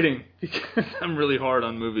good rating because I'm really hard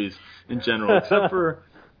on movies in general, except for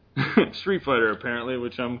Street Fighter apparently,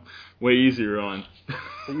 which I'm way easier on.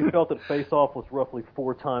 So you felt that Face Off was roughly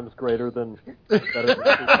 4 times greater than Street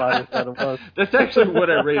Fighter than it was? That's actually what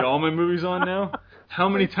I rate all my movies on now. How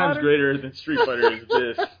many times greater than Street Fighter is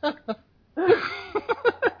this?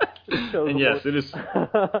 And yes, it is.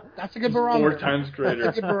 That's a good barometer. 4 times greater.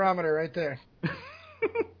 That's a good barometer right there.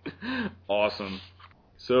 Awesome.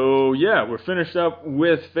 So, yeah, we're finished up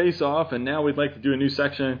with Face Off, and now we'd like to do a new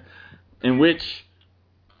section in which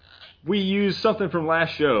we use something from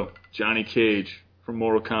last show, Johnny Cage from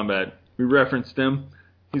Mortal Kombat. We referenced him.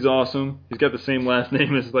 He's awesome. He's got the same last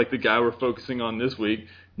name as like the guy we're focusing on this week,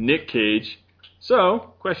 Nick Cage.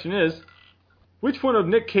 So, question is, which one of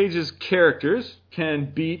Nick Cage's characters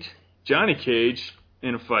can beat Johnny Cage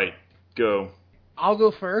in a fight? Go. I'll go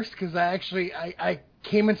first because I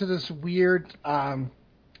came into this weird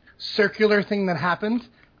circular thing that happened.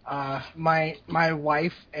 My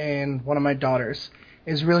wife and one of my daughters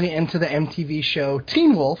is really into the MTV show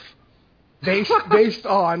Teen Wolf, based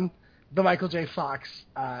on the Michael J. Fox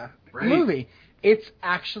movie. It's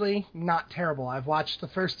actually not terrible. I've watched the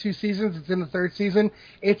first 2 seasons. It's in the 3rd season.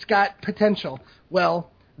 It's got potential. Well,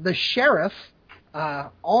 the sheriff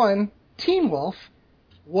on Teen Wolf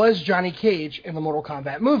was Johnny Cage in the Mortal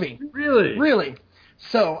Kombat movie. Really? Really.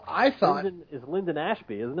 So I thought... Is Lyndon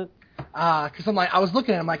Ashby, isn't it? Because I'm like, I was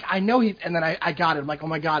looking at him like, I know he's... And then I got it. I'm like, oh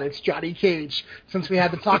my God, it's Johnny Cage, since we had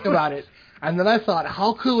to talk about it. And then I thought,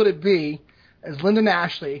 how cool would it be as Lyndon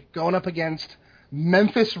Ashley going up against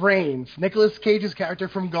Memphis Reigns, Nicolas Cage's character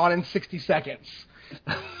from Gone in 60 Seconds.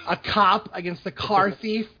 A cop against the car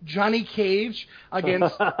thief, Johnny Cage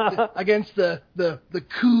against the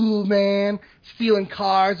cool man stealing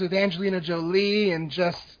cars with Angelina Jolie, and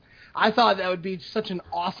just I thought that would be such an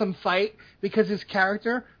awesome fight because his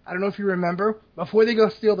character, I don't know if you remember, before they go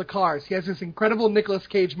steal the cars, he has this incredible Nicolas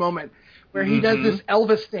Cage moment where he does this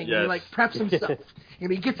Elvis thing and he like preps himself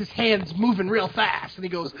and he gets his hands moving real fast and he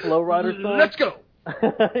goes, Flow Rider song? Let's go.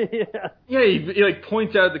 He like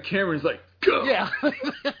points out at the camera and he's like, go! Yeah.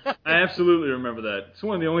 I absolutely remember that. It's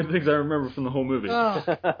one of the only things I remember from the whole movie.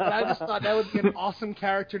 But I just thought that would be an awesome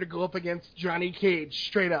character to go up against Johnny Cage,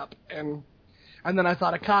 straight up. And then I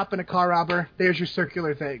thought a cop and a car robber, there's your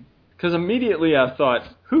circular thing. Because immediately I thought,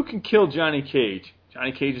 who can kill Johnny Cage?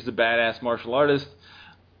 Johnny Cage is a badass martial artist.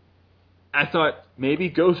 I thought maybe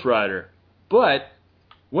Ghost Rider. But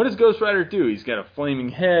what does Ghost Rider do? He's got a flaming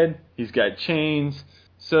head. He's got chains.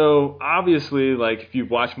 So obviously, like if you've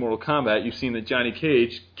watched Mortal Kombat, you've seen that Johnny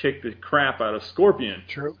Cage kick the crap out of Scorpion.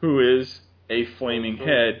 True. Who is a flaming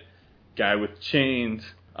head guy with chains.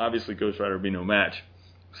 Obviously, Ghost Rider would be no match.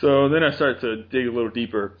 So then I started to dig a little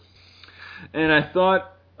deeper. And I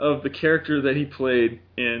thought of the character that he played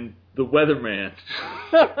in The Weatherman.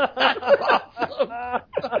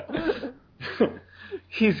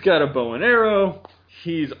 He's got a bow and arrow.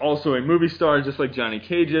 He's also a movie star just like Johnny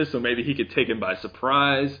Cage is, so maybe he could take him by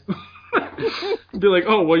surprise. Be like,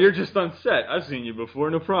 oh, well, you're just on set. I've seen you before,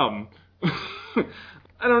 no problem.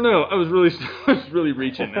 I don't know. I was really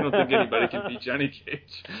reaching. I don't think anybody can beat Johnny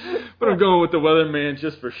Cage. But I'm going with The Weatherman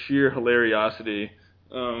just for sheer hilariosity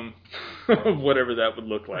of whatever that would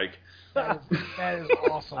look like. That is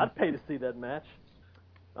awesome. I'd pay to see that match.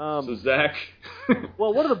 So, Zach?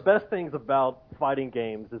 Well, one of the best things about fighting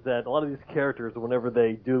games is that a lot of these characters, whenever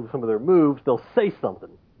they do some of their moves, they'll say something.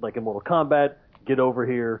 Like in Mortal Kombat, get over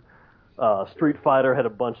here. Street Fighter had a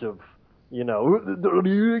bunch of,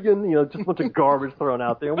 just a bunch of garbage thrown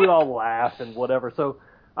out there. And we all laugh and whatever. So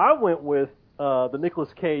I went with the Nicolas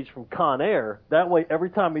Cage from Con Air. That way, every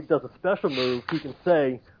time he does a special move, he can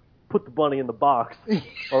say, put the bunny in the box.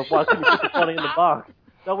 Or watch me put the bunny in the box.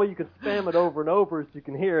 That way you can spam it over and over so you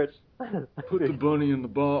can hear it. Put the bunny in the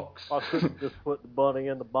box. I couldn't just put the bunny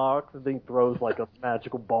in the box, and then he throws like a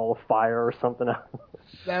magical ball of fire or something out.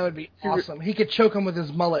 That would be awesome. He could choke him with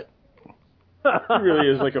his mullet. He really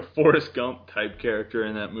is like a Forrest Gump type character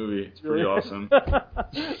in that movie. It's pretty awesome.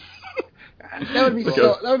 That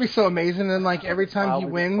would be so amazing. And like every time he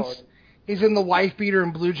wins, he's in the wife beater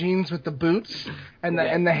and blue jeans with the boots and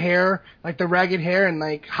the hair, like the ragged hair, and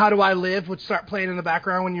like How Do I Live would start playing in the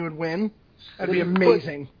background when you would win. That'd be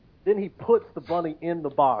amazing. Then he puts the bunny in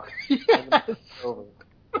the box. Yes.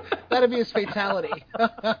 That'd be his fatality.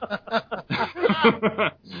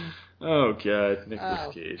 Oh, God.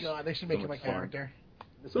 Nicolas Cage. God, they should make him a character.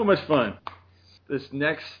 So much fun. This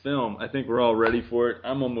next film, I think we're all ready for it.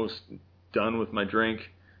 I'm almost done with my drink,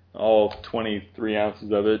 all 23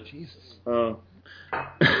 ounces of it. Jesus.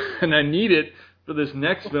 And I need it for this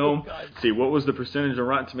next film. See, what was the percentage on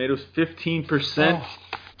Rotten Tomatoes? 15%.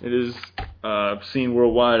 It is seen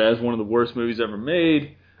worldwide as one of the worst movies ever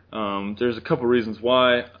made. There's a couple reasons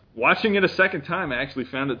why. Watching it a second time, I actually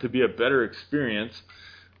found it to be a better experience,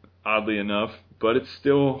 oddly enough, but it's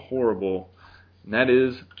still horrible. And that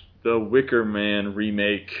is the Wicker Man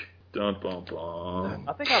remake. Dun, bum, bum.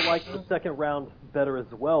 I think I liked the second round better as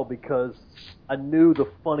well because I knew the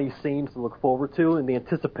funny scenes to look forward to, and the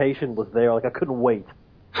anticipation was there. Like, I couldn't wait.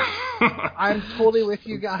 I'm totally with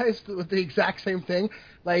you guys with the exact same thing.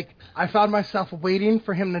 Like, I found myself waiting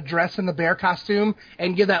for him to dress in the bear costume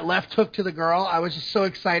and give that left hook to the girl. I was just so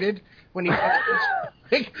excited when he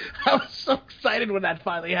like, I was so excited when that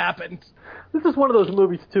finally happened. This is one of those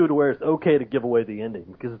movies, too, to where it's okay to give away the ending,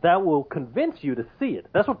 because that will convince you to see it.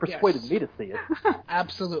 That's what persuaded me to see it.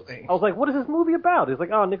 Absolutely. I was like, what is this movie about? He's like,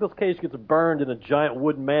 oh, Nicolas Cage gets burned in a giant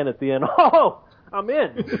wooden man at the end. Oh, I'm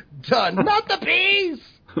in. Done. Not the bees!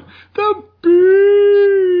 The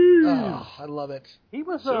bees! Oh, I love it. He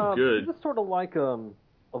was So good. He was sort of like a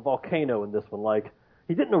volcano in this one. Like,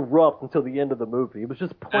 he didn't erupt until the end of the movie. It was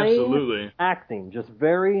just plain Absolutely. acting, just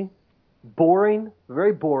very boring,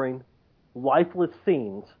 lifeless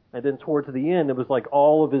scenes. And then towards the end, it was like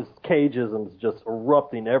all of his cageisms just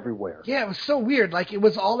erupting everywhere. Yeah, it was so weird. Like, it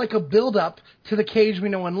was all like a build-up to the Cage we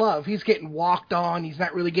know and love. He's getting walked on. He's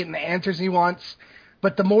not really getting the answers he wants.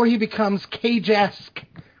 But the more he becomes Cage-esque,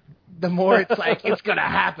 the more it's like, it's going to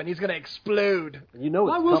happen. He's going to explode. You know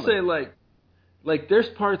it's I will coming. say, like there's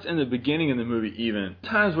parts in the beginning of the movie even,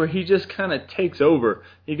 times where he just kind of takes over.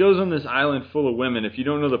 He goes on this island full of women. If you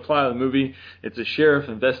don't know the plot of the movie, it's a sheriff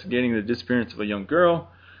investigating the disappearance of a young girl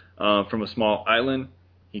from a small island.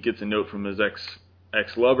 He gets a note from his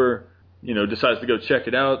ex-lover, decides to go check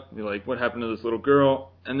it out. You're like, what happened to this little girl?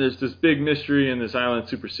 And there's this big mystery, and this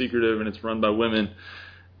island's super secretive, and it's run by women.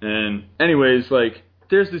 And anyways, like,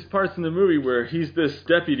 there's these parts in the movie where he's this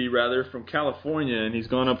deputy, rather, from California, and he's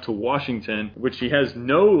gone up to Washington, which he has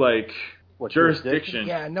no, like, jurisdiction.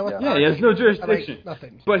 Yeah, no Yeah, authority. he has no jurisdiction. Like,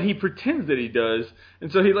 nothing. But he pretends that he does.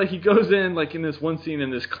 And so he goes in, like, in this one scene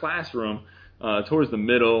in this classroom, towards the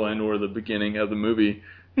middle and or the beginning of the movie.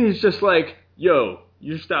 And he's just like, yo,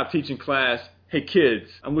 you stop teaching class. Hey, kids,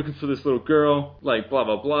 I'm looking for this little girl, like, blah,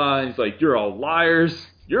 blah, blah. And he's like, you're all liars.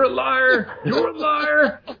 You're a liar. You're a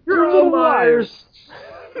liar. You're all liars.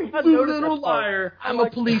 You little liar. I'm a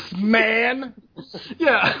policeman.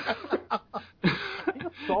 Yeah. He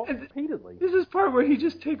assaults repeatedly. There's this part where he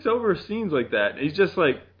just takes over scenes like that. He's just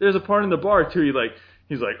like, there's a part in the bar, too,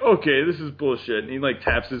 he's like, okay, this is bullshit. And he, like,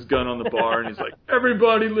 taps his gun on the bar, and he's like,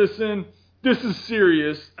 everybody listen. This is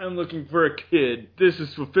serious. I'm looking for a kid. This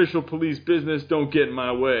is official police business. Don't get in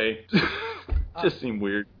my way. Just seemed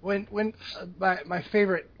weird. When one of my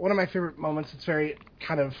favorite moments, it's very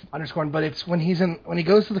kind of underscored, but it's when he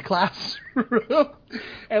goes to the classroom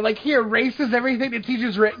and like he erases everything the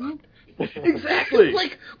teacher's written. Exactly.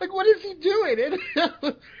 like what is he doing?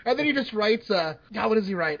 And then he just writes God, what does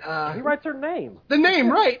he write? He writes her name. The name,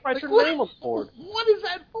 right? He writes Like, her name on the board. What is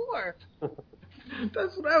that for?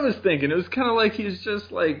 That's what I was thinking. It was kind of like he's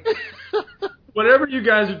just like, whatever you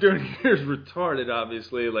guys are doing here is retarded,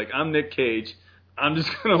 obviously. Like, I'm Nick Cage. I'm just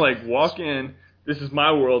going to, like, walk in. This is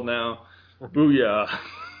my world now. Booyah.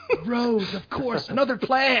 Rose, of course. Another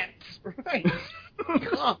plant. Right.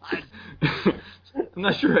 God. I'm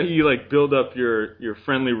not sure how you, like, build up your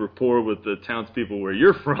friendly rapport with the townspeople where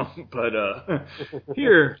you're from, but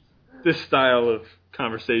here, this style of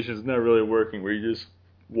conversation is not really working, where you just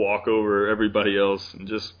walk over everybody else and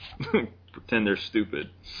just pretend they're stupid.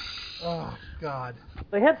 Oh, God.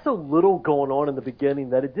 They had so little going on in the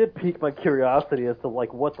beginning that it did pique my curiosity as to,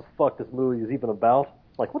 like, what the fuck this movie is even about.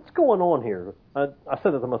 Like, what's going on here? I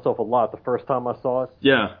said that to myself a lot the first time I saw it.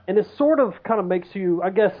 Yeah. And it sort of kind of makes you, I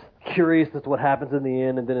guess, curious as to what happens in the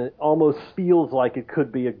end, and then it almost feels like it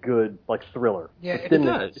could be a good, like, thriller. Yeah, But it then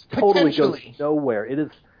does. It totally goes Potentially. nowhere.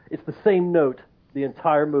 It's the same note the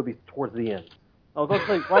entire movie towards the end. I was going to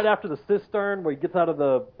say, right after the cistern, where he gets out of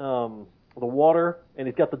the water, and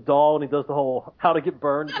he's got the doll, and he does the whole how to get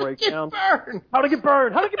burned breakdown. Burn. How to get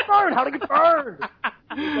burned! How to get burned! How to get burned!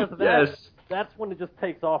 He does that. Yes. That's when it just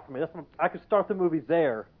takes off for me. That's when I could start the movie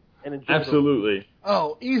there and enjoy Absolutely.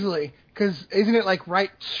 Oh, easily. Because isn't it like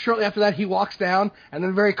right shortly after that he walks down and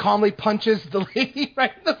then very calmly punches the lady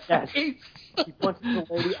right in the Yes. face? He punches the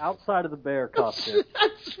lady outside of the bear costume.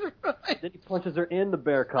 That's right. Then he punches her in the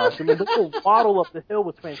bear costume. And the little waddle up the hill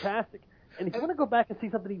was fantastic. And if you want to go back and see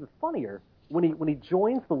something even funnier, when he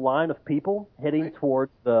joins the line of people heading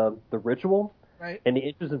towards the ritual, Right. and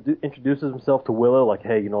he introduces himself to Willow like,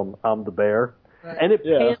 hey, I'm the bear. Right. And it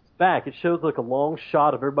pans back. It shows like a long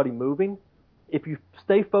shot of everybody moving. If you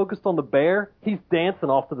stay focused on the bear, he's dancing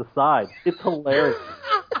off to the side. It's hilarious.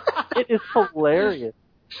 It is hilarious.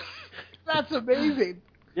 That's amazing.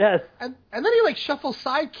 Yes. And then he like shuffles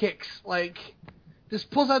side kicks, like just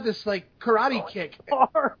pulls out this like karate kick,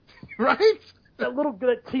 right?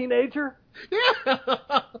 That teenager. Yeah.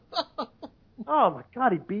 Oh my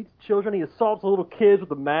God, he beats children. He assaults little kids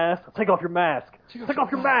with a mask. Take off your mask. Take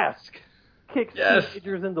off your mask. Kicks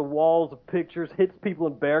teenagers into walls of pictures. Hits people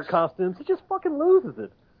in bear costumes. He just fucking loses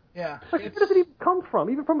it. Yeah. Like, where does it even come from?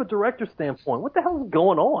 Even from a director's standpoint, what the hell is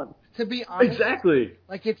going on? To be honest, exactly.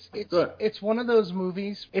 Like it's one of those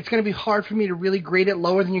movies. It's going to be hard for me to really grade it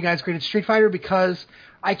lower than you guys graded Street Fighter because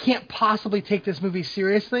I can't possibly take this movie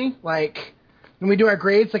seriously. Like when we do our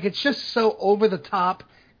grades, like it's just so over the top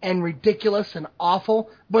and ridiculous and awful.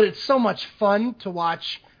 But it's so much fun to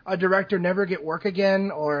watch a director never get work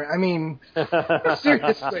again. Or I mean,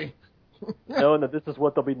 seriously. Knowing that this is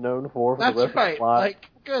what they'll be known for That's the rest right. of their lives. Like,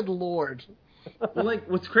 good Lord. Well, like,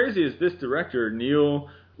 what's crazy is this director, Neil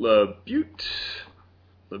LaBute,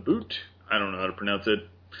 I don't know how to pronounce it.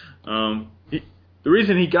 The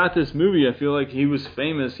reason he got this movie, I feel like he was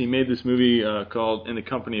famous. He made this movie called In the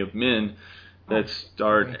Company of Men that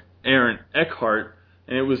starred Aaron Eckhart,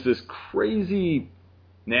 and it was this crazy,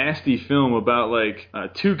 nasty film about like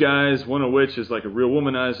two guys, one of which is like a real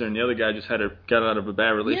womanizer, and the other guy just got out of a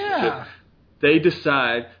bad relationship. Yeah. They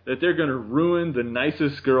decide that they're going to ruin the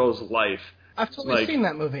nicest girl's life. I've totally seen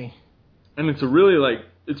that movie. And it's a really, like,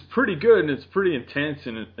 it's pretty good, and it's pretty intense,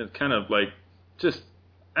 and it's kind of, like, just,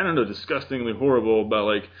 I don't know, disgustingly horrible about,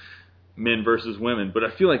 like, men versus women. But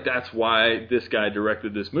I feel like that's why this guy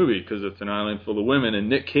directed this movie, because it's an island full of women. And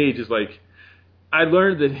Nick Cage is, like, I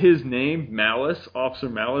learned that his name, Malice, Officer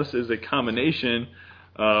Malice, is a combination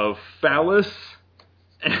of phallus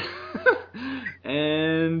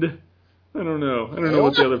and I don't know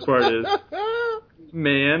what the other part is.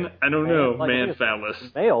 Man, I don't know. Like, man phallus.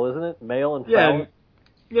 Male, isn't it? Male and phallus.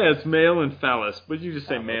 Yeah, it's male and phallus, but you just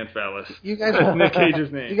say man phallus. You guys, That's Nick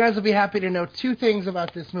Cage's name. You guys will be happy to know two things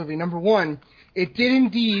about this movie. Number one, it did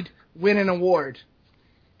indeed win an award.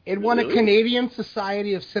 It won a Canadian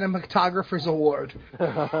Society of Cinematographers award.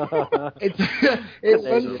 It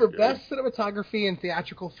won for Best Cinematography and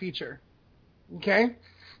Theatrical Feature. Okay?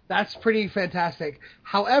 That's pretty fantastic.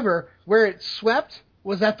 However, where it swept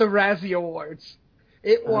was at the Razzie Awards.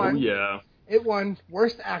 It won. Oh, yeah. It won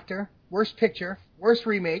Worst Actor, Worst Picture, Worst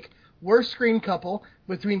Remake, Worst Screen Couple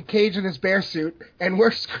between Cage and his bear suit, and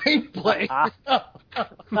Worst Screenplay.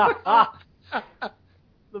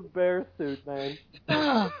 The bear suit, man.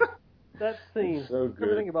 That scene. So good.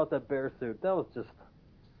 Everything about that bear suit. That was just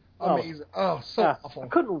Amazing. Oh, so awful. I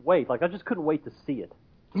couldn't wait. Like, I just couldn't wait to see it.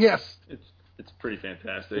 Yes. It's pretty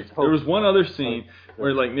fantastic. There was one other scene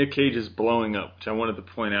where, like, Nick Cage is blowing up, which I wanted to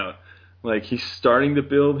point out. Like, he's starting to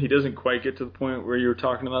build. He doesn't quite get to the point where you were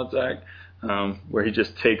talking about, Zach, where he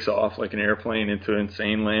just takes off like an airplane into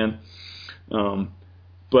insane land.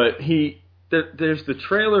 But there's the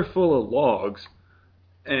trailer full of logs,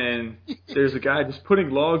 and there's a guy just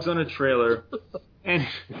putting logs on a trailer, and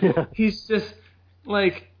he's just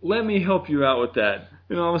like, let me help you out with that.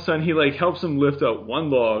 And all of a sudden, he, like, helps him lift up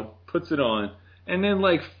one log, puts it on, and then,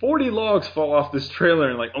 like, 40 logs fall off this trailer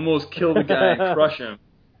and, like, almost kill the guy and crush him.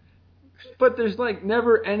 But there's, like,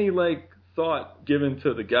 never any, like, thought given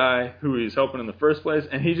to the guy who he's helping in the first place,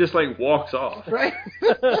 and he just, like, walks off. Right?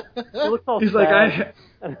 He's like, I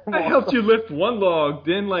helped you lift one log,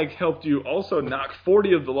 then, like, helped you also knock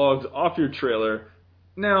 40 of the logs off your trailer.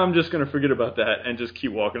 Now I'm just going to forget about that and just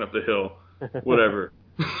keep walking up the hill. Whatever.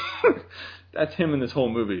 That's him in this whole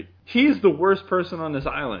movie. He's the worst person on this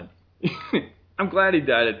island. I'm glad he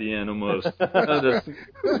died at the end, almost.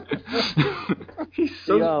 He's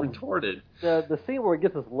so retarded. The scene where he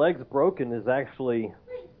gets his legs broken is actually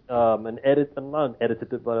not an edited,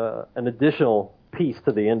 but an additional piece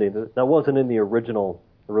to the ending that wasn't in the original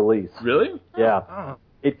release. Really? Yeah. Oh.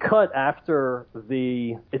 It cut after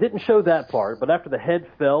it didn't show that part, but after the head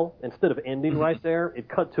fell, instead of ending right there, it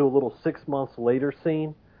cut to a little 6 months later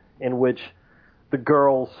scene in which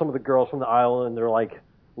some of the girls from the island, they're like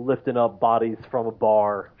lifting up bodies from a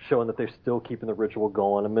bar, showing that they're still keeping the ritual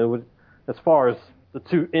going. I mean, as far as the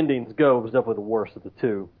two endings go, it was definitely the worst of the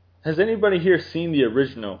two. Has anybody here seen the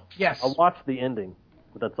original? Yes. I watched the ending,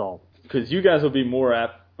 but that's all. Because you guys will be more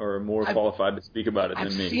apt or more qualified to speak about it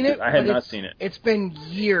than me. I've seen it. I have not seen it. It's been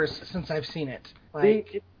years since I've seen it.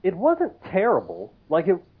 Like, It wasn't terrible. Like,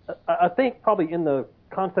 I think probably in the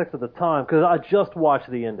context of the time, because I just watched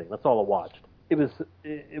the ending. That's all I watched. It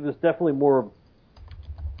was definitely more.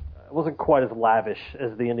 It wasn't quite as lavish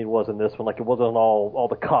as the ending was in this one. Like it wasn't all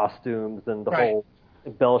the costumes and the whole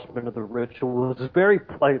embellishment of the ritual. It was very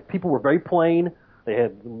like people were very plain. They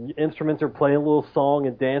had instruments. They were playing a little song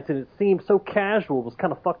and dancing. It seemed so casual. It was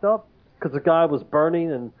kind of fucked up because the guy was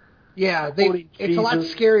burning and it's a lot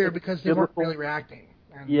scarier because they weren't really reacting.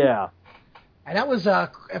 And, and that was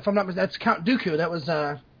if I'm not mistaken, that's Count Dooku. That was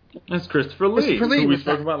that's Christopher Lee, who we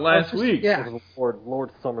spoke about last week. Yeah,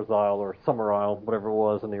 Lord Summerisle or Summer Isle, whatever it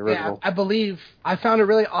was in the original. Yeah, I believe I found a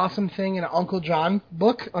really awesome thing in an Uncle John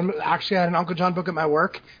book. Actually, I had an Uncle John book at my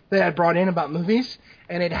work that I had brought in about movies,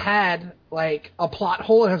 and it had like a plot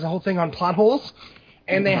hole. It has a whole thing on plot holes,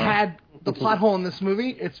 and they had the plot hole in this movie.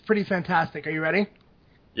 It's pretty fantastic. Are you ready?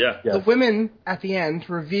 Yeah. The women at the end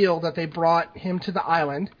reveal that they brought him to the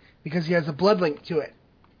island because he has a blood link to it.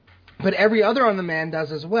 But every other on the man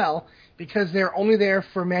does as well, because they're only there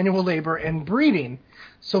for manual labor and breeding.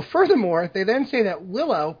 So furthermore, they then say that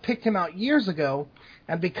Willow picked him out years ago,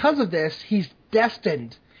 and because of this, he's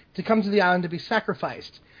destined to come to the island to be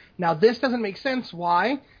sacrificed. Now, this doesn't make sense.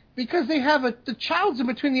 Why? Because they have the child's in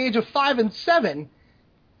between the age of 5 and 7.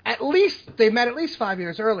 At least, they met at least 5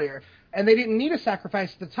 years earlier. And they didn't need a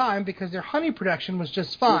sacrifice at the time because their honey production was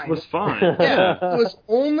just fine. It was fine. Yeah. It was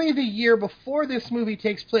only the year before this movie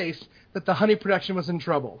takes place that the honey production was in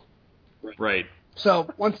trouble. Right. So,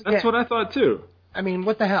 once again... That's what I thought, too. I mean,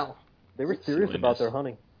 what the hell? They were serious about their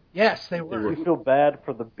honey. Yes, they were. You feel bad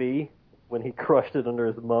for the bee when he crushed it under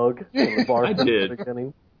his mug in the bar. I did. At the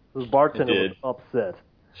beginning. The bartender was upset.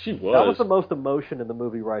 She was. That was the most emotion in the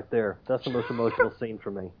movie right there. That's the most emotional scene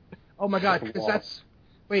for me. Oh, my God, because that's...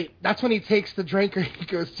 Wait, that's when he takes the drink, or he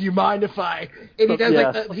goes, "Do you mind if I?" And he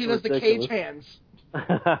does he does the cage hands.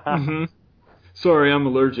 Sorry, I'm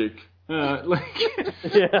allergic. Another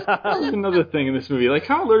thing in this movie, like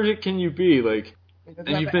how allergic can you be? Like,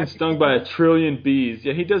 and you've been stung by 1 trillion bees.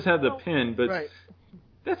 Yeah, he does have the pin, but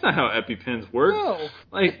that's not how EpiPens work. No.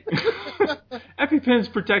 Like, EpiPens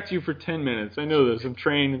protect you for 10 minutes. I know this. I'm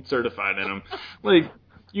trained and certified in them. Like,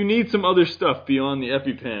 you need some other stuff beyond the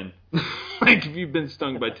EpiPen. Like if you've been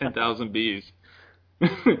stung by 10,000 bees.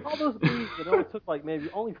 All those bees, it only took like maybe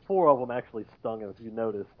only 4 of them actually stung him, if you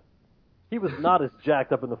noticed. He was not as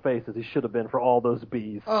jacked up in the face as he should have been for all those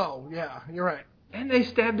bees. Oh, yeah, you're right. And they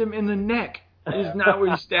stabbed him in the neck. It is not where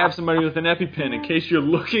you stab somebody with an EpiPen in case you're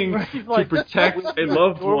looking to protect a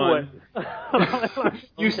loved one.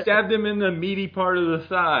 You stabbed him in the meaty part of the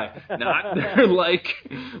thigh, not their, like,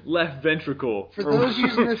 left ventricle. For those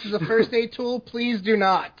using this as a first aid tool, please do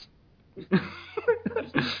not.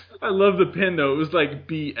 I love the pen, though. It was like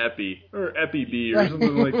B-Epi, or Epi-B, or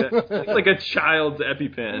something like that. It's like a child's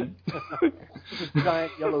EpiPen. It's a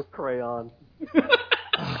giant yellow crayon.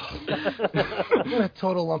 What a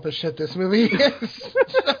total lump of shit this movie is.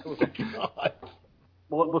 Oh, God.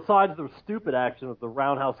 Well, besides the stupid action of the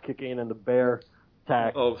roundhouse kicking and the bear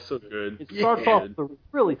attack. Oh, so good. It starts off with a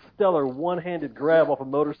really stellar one-handed grab off a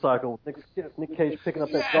motorcycle with Nick Cage picking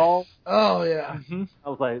up that doll. Oh, yeah. Mm-hmm. I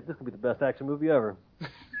was like, this could be the best action movie ever.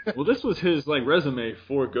 Well, this was his like resume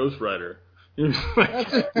for Ghost Rider. He was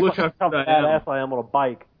like, look how badass I am on a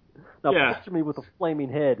bike. Now picture me with a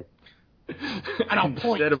flaming head. I don't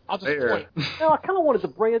point. I'll just point. Now, I kind of wanted to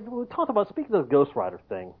bring it. We talked about, speaking of the Ghost Rider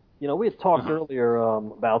thing, you know, we had talked earlier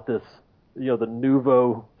about this, you know, the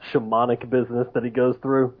nouveau shamanic business that he goes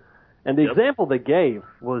through. And the example they gave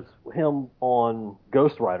was him on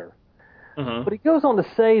Ghost Rider. But he goes on to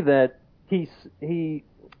say that he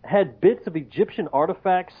had bits of Egyptian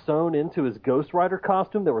artifacts sewn into his Ghost Rider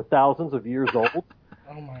costume that were thousands of years old.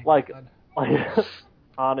 Oh, my God. Like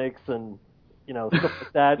onyx and, you know, stuff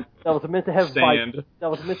like that. That was meant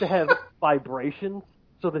to have vibrations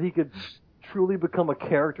so that he could truly become a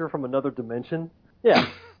character from another dimension. Yeah.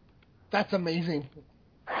 That's amazing.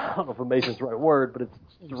 I don't know if amazing is the right word, but it's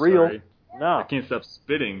real. Sorry. No. I can't stop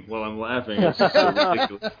spitting while I'm laughing. It's just so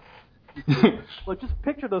ridiculous. Like, just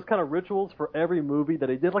picture those kind of rituals for every movie that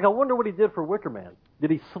he did. Like, I wonder what he did for Wicker Man.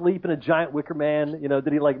 Did he sleep in a giant Wicker Man? You know,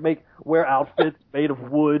 did he, like, wear outfits made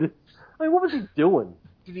of wood? I mean, what was he doing?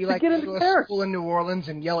 Did he, like, go to a school in New Orleans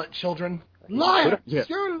and yell at children? Liar! Yeah.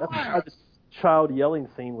 You're a That's liar! why this child yelling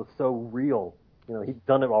scene was so real. You know, he'd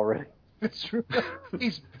done it already. It's true.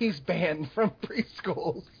 He's banned from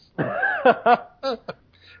preschools. I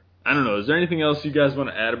don't know. Is there anything else you guys want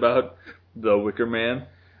to add about The Wicker Man?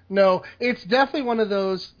 No, it's definitely one of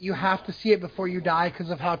those you have to see it before you die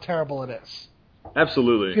because of how terrible it is.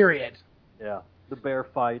 Absolutely. Period. Yeah. the bear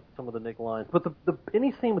fight, some of the Nick lines, but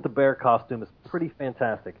any scene with the bear costume is pretty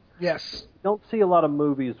fantastic. Yes. Don't see a lot of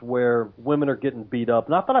movies where women are getting beat up.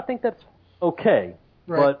 Not that I think that's okay,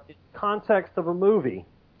 Right. but in context of a movie,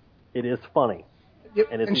 it is funny. Yep.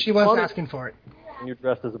 And it's And she was funny asking for it. when you're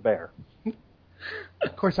dressed as a bear.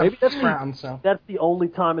 Of course, I'm Maybe that's Brown, so. That's the only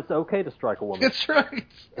time it's okay to strike a woman, That's right.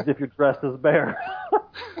 is if you're dressed as a bear.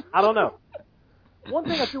 I don't know. One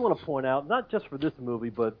thing I do want to point out, not just for this movie,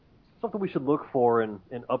 but something we should look for in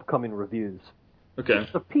upcoming reviews. Okay.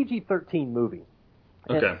 It's a PG-13 movie.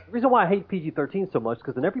 And Okay. the reason why I hate PG-13 so much is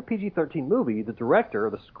because in every PG-13 movie, the director, or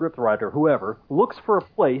the script writer, whoever, looks for a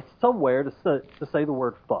place somewhere to say the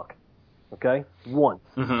word fuck. Okay? Once.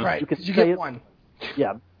 Mhm. Right. You can You say get it- one.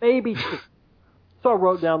 Yeah, maybe two. So I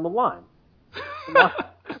wrote down the line.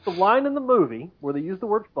 The line in the movie where they use the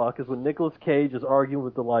word fuck is when Nicolas Cage is arguing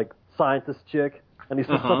with the, like, scientist chick, and he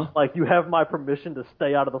says something like, "You have my permission to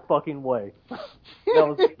stay out of the fucking way." That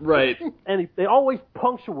was, Right. and they always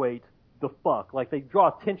punctuate the fuck. Like, they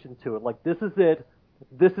draw attention to it. Like, this is it.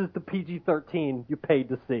 This is the PG-13 you paid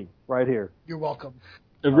to see right here. You're welcome.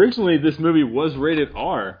 Originally, this movie was rated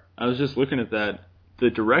R. I was just looking at that. The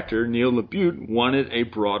director, Neil LaBute, wanted a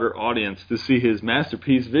broader audience to see his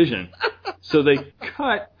masterpiece vision. So they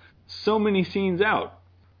cut so many scenes out.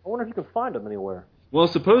 I wonder if you can find them anywhere. Well,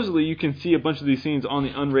 supposedly you can see a bunch of these scenes on the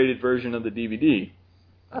unrated version of the DVD.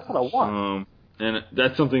 That's what I want. And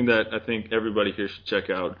that's something that I think everybody here should check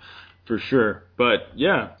out for sure. But,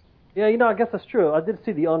 yeah. Yeah, I guess that's true. I did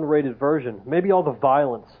see the unrated version. Maybe all the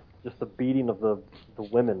violence, just the beating of the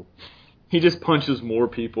women. He just punches more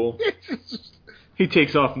people. He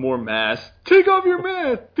takes off more masks. Take off your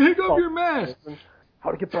mask! Take off your mask!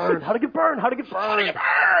 How to get burned? How to get burned? How to get burned? How to get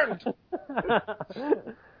burned?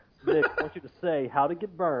 Nick, I want you to say how to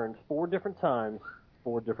get burned 4 different times,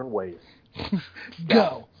 4 different ways.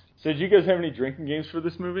 Go. So did you guys have any drinking games for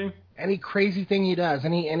this movie? Any crazy thing he does,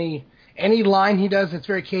 any line he does that's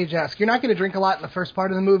very Cage-esque. You're not going to drink a lot in the first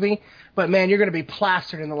part of the movie, but, man, you're going to be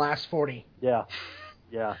plastered in the last 40. Yeah.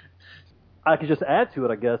 I could just add to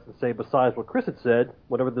it, I guess, and say besides what Chris had said,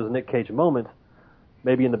 whenever there's a Nick Cage moment,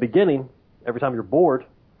 maybe in the beginning, every time you're bored,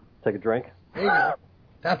 take a drink. There you go.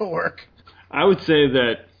 That'll work. I would say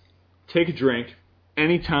that take a drink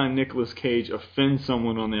anytime Nicolas Cage offends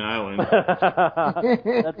someone on the island.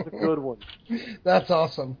 That's a good one. That's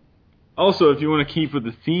awesome. Also, if you want to keep with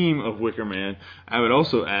the theme of Wicker Man, I would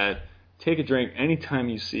also add take a drink anytime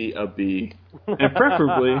you see a bee. And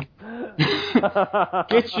preferably,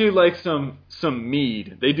 get you like some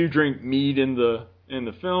mead. They do drink mead in the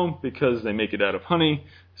film because they make it out of honey.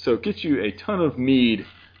 So get you a ton of mead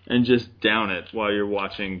and just down it while you're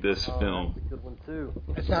watching this film. That's a good one, too.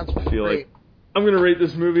 That sounds I feel great. like I'm going to rate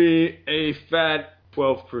this movie a fat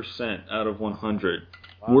 12% out of 100.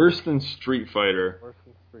 Wow. Worse than Street Fighter. Worse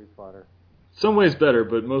than Street Fighter. Some ways better,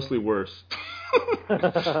 but mostly worse.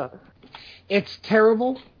 It's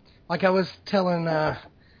terrible. Like I was telling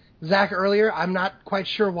Zach earlier, I'm not quite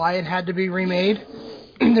sure why it had to be remade.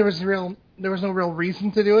 There was no real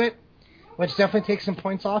reason to do it, which definitely takes some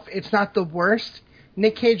points off. It's not the worst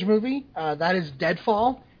Nick Cage movie. That is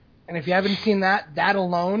Deadfall. And if you haven't seen that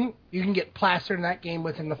alone, you can get plastered in that game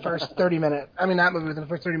within the first 30 minutes. I mean, that movie within the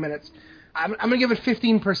first 30 minutes. I'm going to give it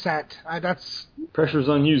 15%. That's Pressure's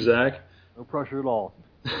on you, Zach. No pressure at all.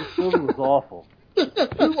 This movie was awful. Too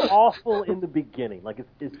awful in the beginning. Like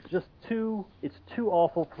it's just too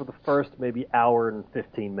awful for the first maybe hour and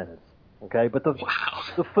 15 minutes. Okay, but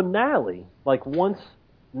the finale, like once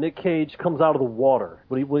Nick Cage comes out of the water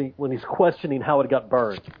when he's questioning how it got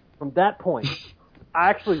burned, from that point, I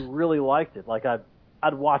actually really liked it. Like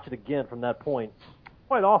I'd watch it again from that point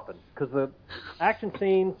quite often because the action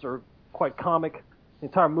scenes are quite comic. The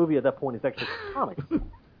entire movie at that point is actually comic.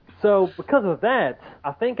 So because of that,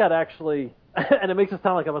 I think I'd actually, and it makes it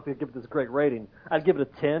sound like I'm about to give it this great rating, I'd give it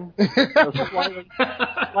a 10. So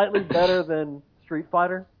slightly better than Street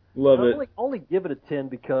Fighter. Love I it. only give it a 10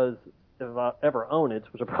 because if I ever own it,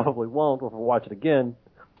 which I probably won't, or if I watch it again,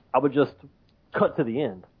 I would just cut to the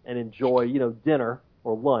end and enjoy, dinner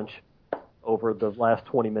or lunch over the last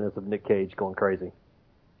 20 minutes of Nick Cage going crazy.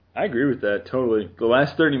 I agree with that, totally. The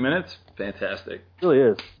last 30 minutes, fantastic. It really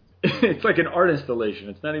is. It's like an art installation.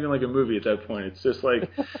 It's not even like a movie at that point. It's just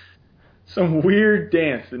like some weird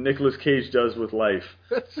dance that Nicolas Cage does with life.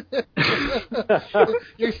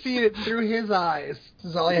 you're seeing it through his eyes.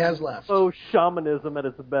 This is all he has left. Oh, shamanism at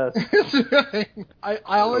its best. I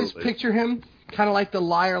always Totally. picture him kind of like the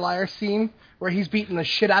Liar Liar scene where he's beating the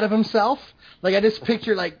shit out of himself. Like, I just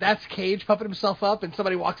picture, like, that's Cage pumping himself up, and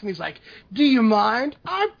somebody walks in, he's like, do you mind?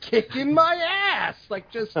 I'm kicking my ass!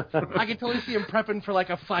 Like, just, I can totally see him prepping for,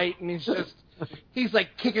 like, a fight, and he's,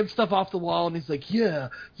 like, kicking stuff off the wall, and he's like, yeah,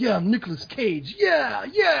 I'm Nicolas Cage, yeah!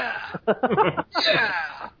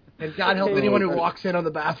 And God help anyone who walks in on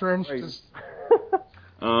the bathrooms. Just...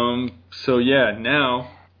 So, yeah,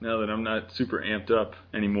 now that I'm not super amped up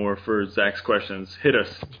anymore for Zach's questions, hit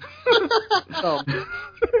us.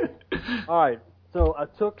 All right. So I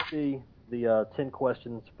took the 10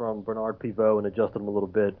 questions from Bernard Pivot and adjusted them a little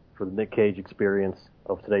bit for the Nick Cage experience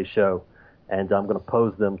of today's show, and I'm going to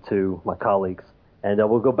pose them to my colleagues. And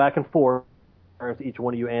we'll go back and forth, each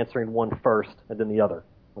one of you answering one first and then the other.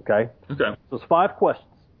 Okay? Okay. So it's 5 questions.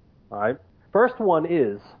 All right? First one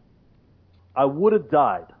is, I would have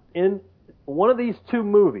died. In one of these 2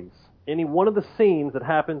 movies, any one of the scenes that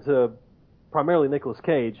happened to primarily Nicolas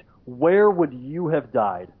Cage, where would you have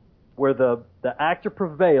died? Where the actor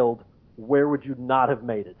prevailed, where would you not have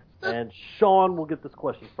made it? And Sean will get this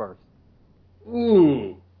question first.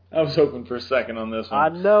 Ooh. I was hoping for a second on this one. I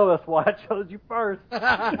know, that's why I chose you first.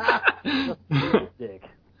 Dick.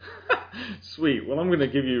 Sweet. Well, I'm going to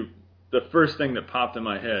give you the first thing that popped in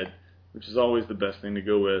my head, which is always the best thing to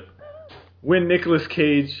go with. When Nicolas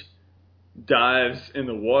Cage dives in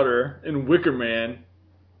the water in Wicker Man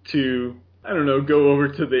to, I don't know, go over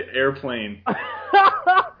to the airplane.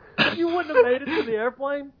 You wouldn't have made it to the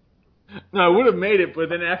airplane? No, I would have made it, but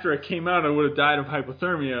then after I came out, I would have died of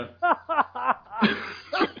hypothermia.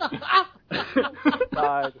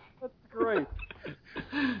 That's great.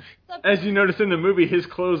 As you notice in the movie, his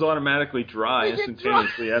clothes automatically dry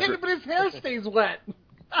instantaneously after. But his hair stays wet.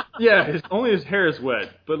 Yeah, only his hair is wet.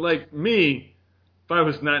 But like me, if I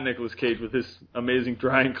was not Nicolas Cage with his amazing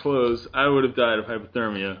drying clothes, I would have died of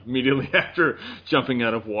hypothermia immediately after jumping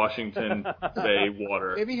out of Washington Bay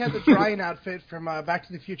water. Maybe he had the drying outfit from Back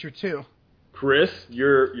to the Future 2. Chris,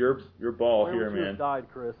 your ball Where here, would you man. have died,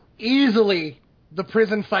 Chris? Easily the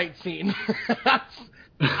prison fight scene.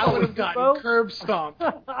 I would have gotten curb stomped.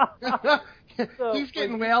 He's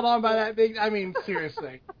getting wailed on by that big... I mean,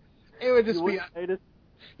 seriously. It would just be...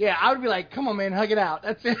 Yeah, I would be like, come on, man, hug it out.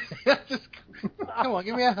 That's it. Just, come on,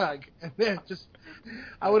 give me a hug. And then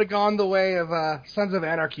I would have gone the way of Sons of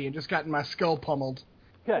Anarchy and just gotten my skull pummeled.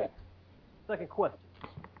 Okay. Second question.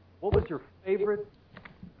 What was your favorite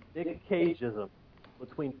Nick Cageism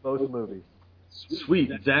between both movies?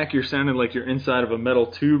 Sweet. Zach, you're sounding like you're inside of a metal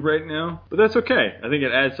tube right now, but that's okay. I think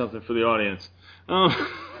it adds something for the audience.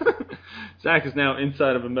 Zach is now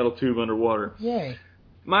inside of a metal tube underwater. Yay.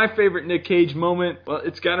 My favorite Nick Cage moment, well,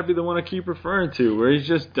 it's got to be the one I keep referring to, where he's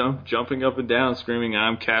just jumping up and down screaming,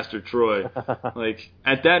 I'm Castor Troy. Like,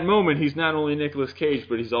 at that moment, he's not only Nicolas Cage,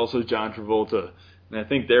 but he's also John Travolta. And I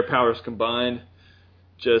think their powers combined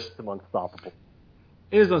just... It's unstoppable.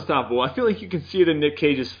 It is unstoppable. I feel like you can see it in Nick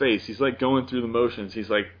Cage's face. He's like going through the motions.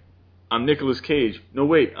 He's like, I'm Nicolas Cage. No,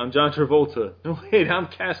 wait, I'm John Travolta. No, wait, I'm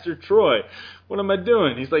Castor Troy. What am I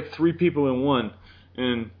doing? He's like 3 people in one.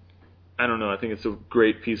 And... I don't know. I think it's a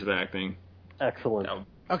great piece of acting. Excellent.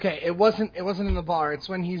 Okay, it wasn't in the bar. It's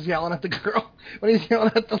when he's yelling at the girl, when he's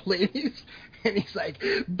yelling at the ladies, and he's like,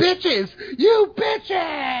 "Bitches, you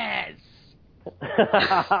bitches!"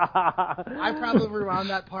 I probably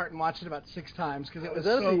rewound that part and watched it about 6 times because it was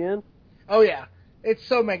so. At the end? Oh yeah, it's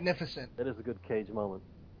so magnificent. That is a good Cage moment.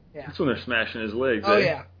 Yeah. That's when they're smashing his legs. Oh eh?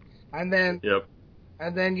 yeah, and then. Yep.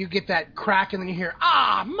 And then you get that crack, and then you hear,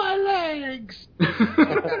 my legs!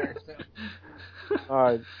 Better, so. All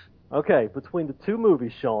right. Okay, between the 2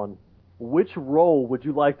 movies, Sean, which role would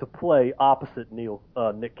you like to play opposite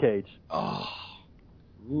Nick Cage? Oh.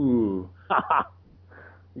 Ooh.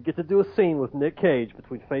 You get to do a scene with Nick Cage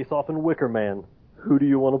between Face Off and Wicker Man. Who do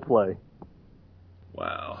you want to play?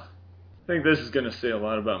 Wow. I think this is going to say a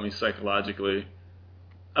lot about me psychologically.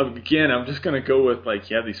 Again, I'm just going to go with, like,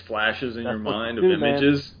 you have these flashes in your mind of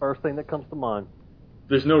images. Man. First thing that comes to mind.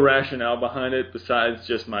 There's no rationale behind it besides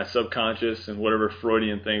just my subconscious and whatever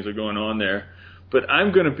Freudian things are going on there. But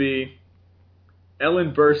I'm going to be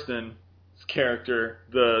Ellen Burstyn's character,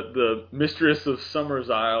 the mistress of Summer's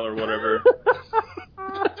Isle or whatever.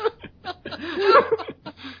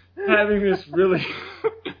 Having this really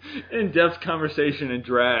in-depth conversation and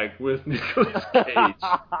drag with Nicolas Cage.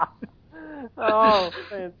 Oh,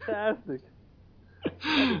 fantastic.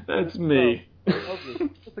 That's me.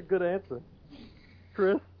 That's a good answer.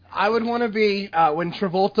 Chris? I would want to be when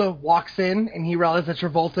Travolta walks in and he realizes that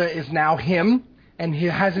Travolta is now him and he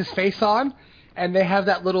has his face on and they have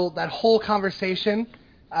that whole conversation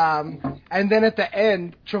And then at the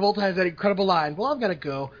end, Travolta has that incredible line, well, I've got to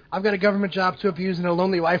go. I've got a government job to abuse and a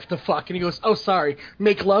lonely wife to fuck. And he goes, oh, sorry,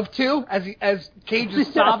 make love to? As Cage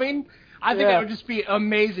is sobbing. I think that would just be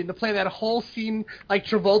amazing to play that whole scene like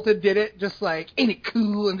Travolta did it, just like, ain't it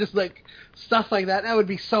cool, and just like stuff like that. That would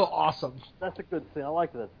be so awesome. That's a good scene. I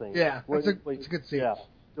like that scene. Yeah, it's a good scene. Yeah,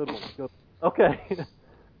 good one. Good. Okay.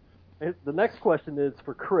 The next question is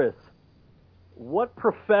for Chris. What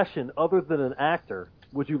profession other than an actor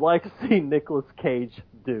would you like to see Nicolas Cage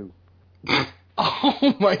do?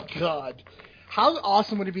 Oh my God. How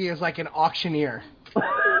awesome would it be as like an auctioneer?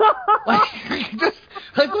 Just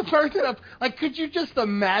like the person up, like, could you just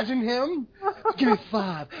imagine him? Give me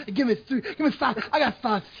 5, give me 3, give me 5. I got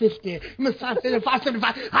 550. Give me 550,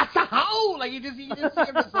 575. Oh, like you just see him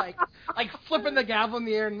just like flipping the gavel in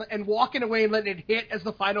the air and walking away and letting it hit as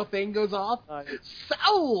the final thing goes off.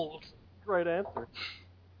 Sold. Great answer.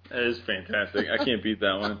 That is fantastic. I can't beat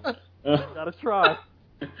that one. Gotta try.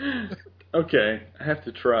 Okay, I have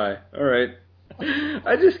to try. All right.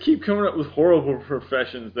 I just keep coming up with horrible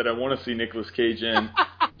professions that I want to see Nicolas Cage in,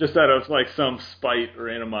 just out of like some spite or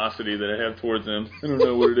animosity that I have towards him. I don't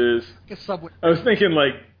know what it is. I was thinking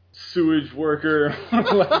like sewage worker.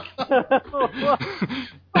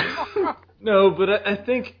 No, but I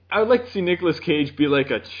think I would like to see Nicolas Cage be like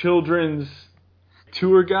a children's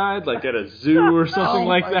tour guide, like at a zoo or something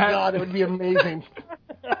like that. Oh my God, it would be amazing.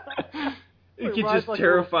 It could just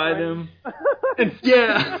terrify them. And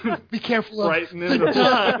yeah, be careful of frighten them.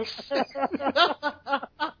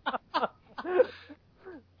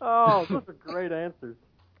 Oh, those are great answers.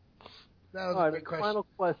 That was All right, a great question. Final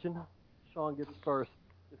question. Sean gets first.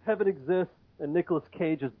 If heaven exists and Nicolas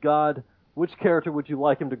Cage is God, which character would you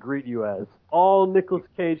like him to greet you as? All Nicolas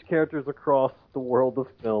Cage characters across the world of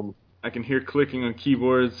film. I can hear clicking on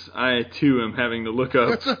keyboards. I, too, am having to look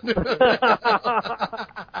up.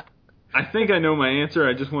 I think I know my answer.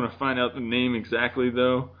 I just want to find out the name exactly,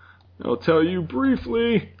 though. I'll tell you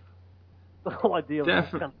briefly. The whole idea of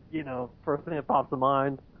just kind of, first thing that pops to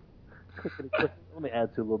mind. Let me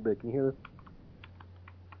add to it a little bit. Can you hear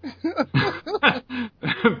this?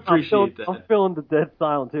 Appreciate that. I'm feeling the dead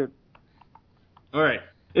silence here. All right.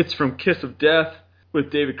 It's from Kiss of Death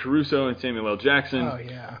with David Caruso and Samuel L. Jackson. Oh,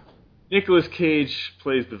 yeah. Nicolas Cage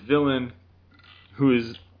plays the villain, who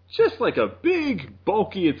is just like a big,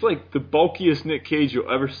 bulky, it's like the bulkiest Nick Cage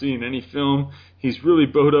you'll ever see in any film. He's really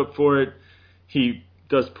bowed up for it. He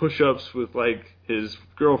does push-ups with, like, his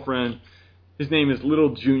girlfriend. His name is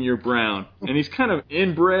Little Junior Brown. And he's kind of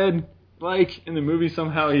inbred, like, in the movie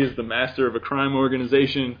somehow he is the master of a crime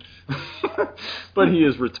organization. But he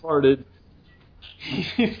is retarded.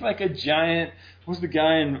 He's like a giant, what's the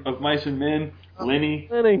guy of Mice and Men? Lenny.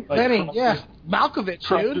 Lenny, yeah. Malkovich,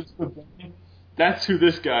 dude. That's who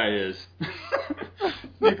this guy is.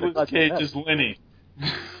 Nicolas Cage is Lenny.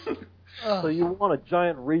 So you want a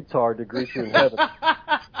giant retard to greet you in heaven?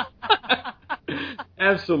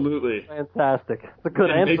 Absolutely. Fantastic. It's a good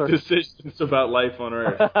answer. Make decisions about life on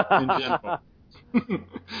Earth in general.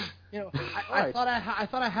 I thought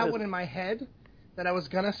I had one in my head that I was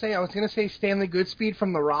gonna say. I was gonna say Stanley Goodspeed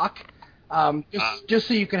from The Rock, just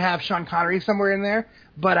so you could have Sean Connery somewhere in there.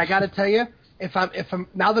 But I gotta tell you, if I'm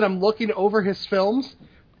now that I'm looking over his films,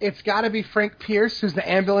 it's got to be Frank Pierce, who's the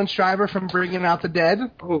ambulance driver from Bringing Out the Dead.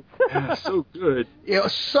 Oh, yeah, so good. It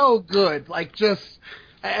was so good. Like, just,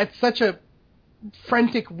 it's such a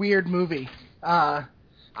frantic, weird movie. I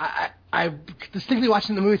distinctly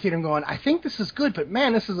watching the movie theater and going, I think this is good, but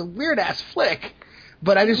man, this is a weird-ass flick.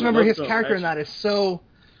 But I just remember his character in that is so...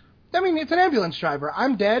 I mean, it's an ambulance driver.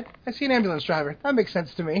 I'm dead. I see an ambulance driver. That makes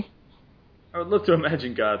sense to me. I would love to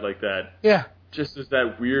imagine God like that. Yeah. Just as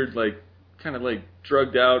that weird, like, kind of like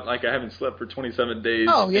drugged out, like I haven't slept for 27 days.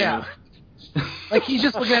 Oh, yeah. Like, he's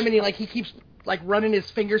just looking at me, like, he keeps, like, running his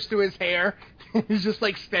fingers through his hair. He's just,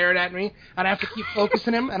 like, staring at me. And I have to keep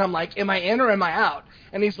focusing him. And I'm like, am I in or am I out?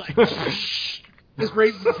 And he's like, just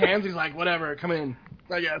raises his hands. He's like, whatever, come in,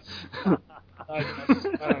 I guess. I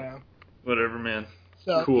don't know. Whatever, man.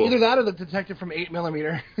 So, cool. Either that or the detective from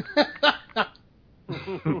 8mm.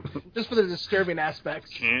 Just for the disturbing aspects.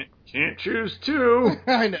 Can't choose two.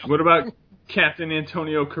 I know. What about Captain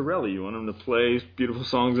Antonio Corelli? You want him to play beautiful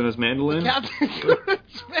songs on his mandolin? Captain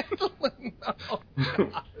Corelli's mandolin?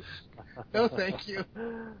 No. No, thank you.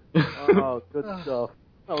 Oh, good stuff.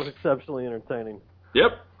 That was exceptionally entertaining.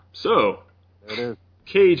 Yep. So, there it is.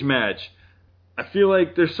 Cage match. I feel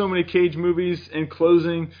like there's so many Cage movies in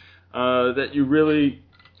closing that you really...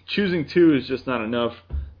 Choosing two is just not enough.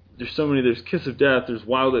 There's so many. There's Kiss of Death. There's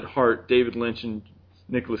Wild at Heart. David Lynch and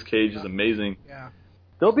Nicolas Cage is amazing. Yeah.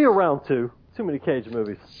 They'll be around too. Too many Cage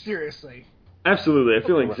movies. Seriously. Absolutely. I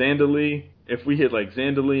feel like Xandalee, if we hit like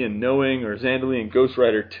Xandalee and Knowing or Xandalee and Ghost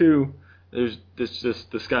Rider 2,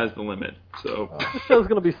 the sky's the limit. So This show's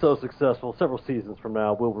going to be so successful. Several seasons from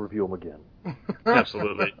now, we'll review them again.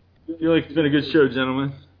 Absolutely. I feel like it's been a good show,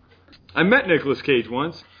 gentlemen. I met Nicolas Cage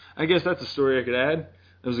once. I guess that's a story I could add.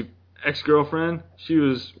 There was an ex-girlfriend. She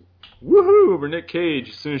was woohoo over Nick Cage.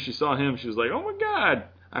 As soon as she saw him, she was like, oh my God,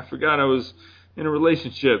 I forgot I was in a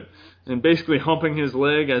relationship. And basically humping his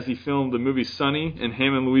leg as he filmed the movie Sunny in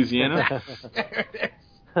Hammond, Louisiana.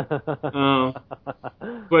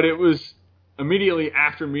 But it was immediately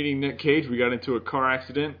after meeting Nick Cage, we got into a car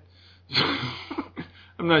accident.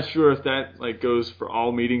 I'm not sure if that like goes for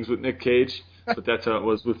all meetings with Nick Cage, but that's how it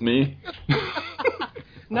was with me.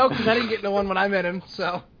 No, because I didn't get no one when I met him,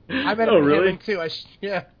 so I met him Oh, in really? Hammond, too.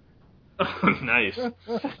 Yeah. Oh, nice. I'm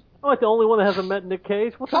like the only one that hasn't met Nick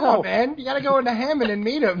Cage. What the Come hell? on, man. You got to go into Hammond and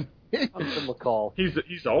meet him. I'm Tim McCall. He's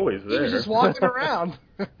always He there. was just walking around.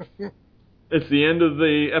 It's the end of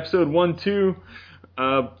the episode 1-2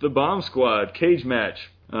 of the Bomb Squad Cage Match.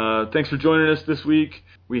 Thanks for joining us this week.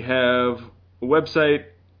 We have a website.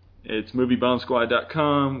 It's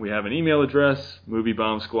moviebombsquad.com. We have an email address,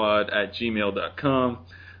 moviebombsquad@gmail.com,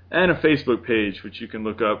 and a Facebook page, which you can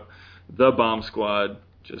look up, The Bomb Squad.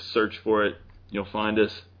 Just search for it. You'll find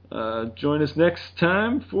us. Join us next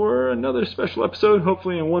time for another special episode.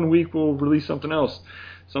 Hopefully in 1 week we'll release something else.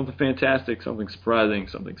 Something fantastic, something surprising,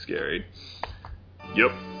 something scary.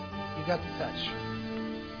 Yep. You got the touch.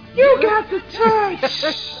 You got the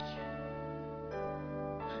touch.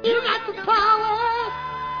 You got the power.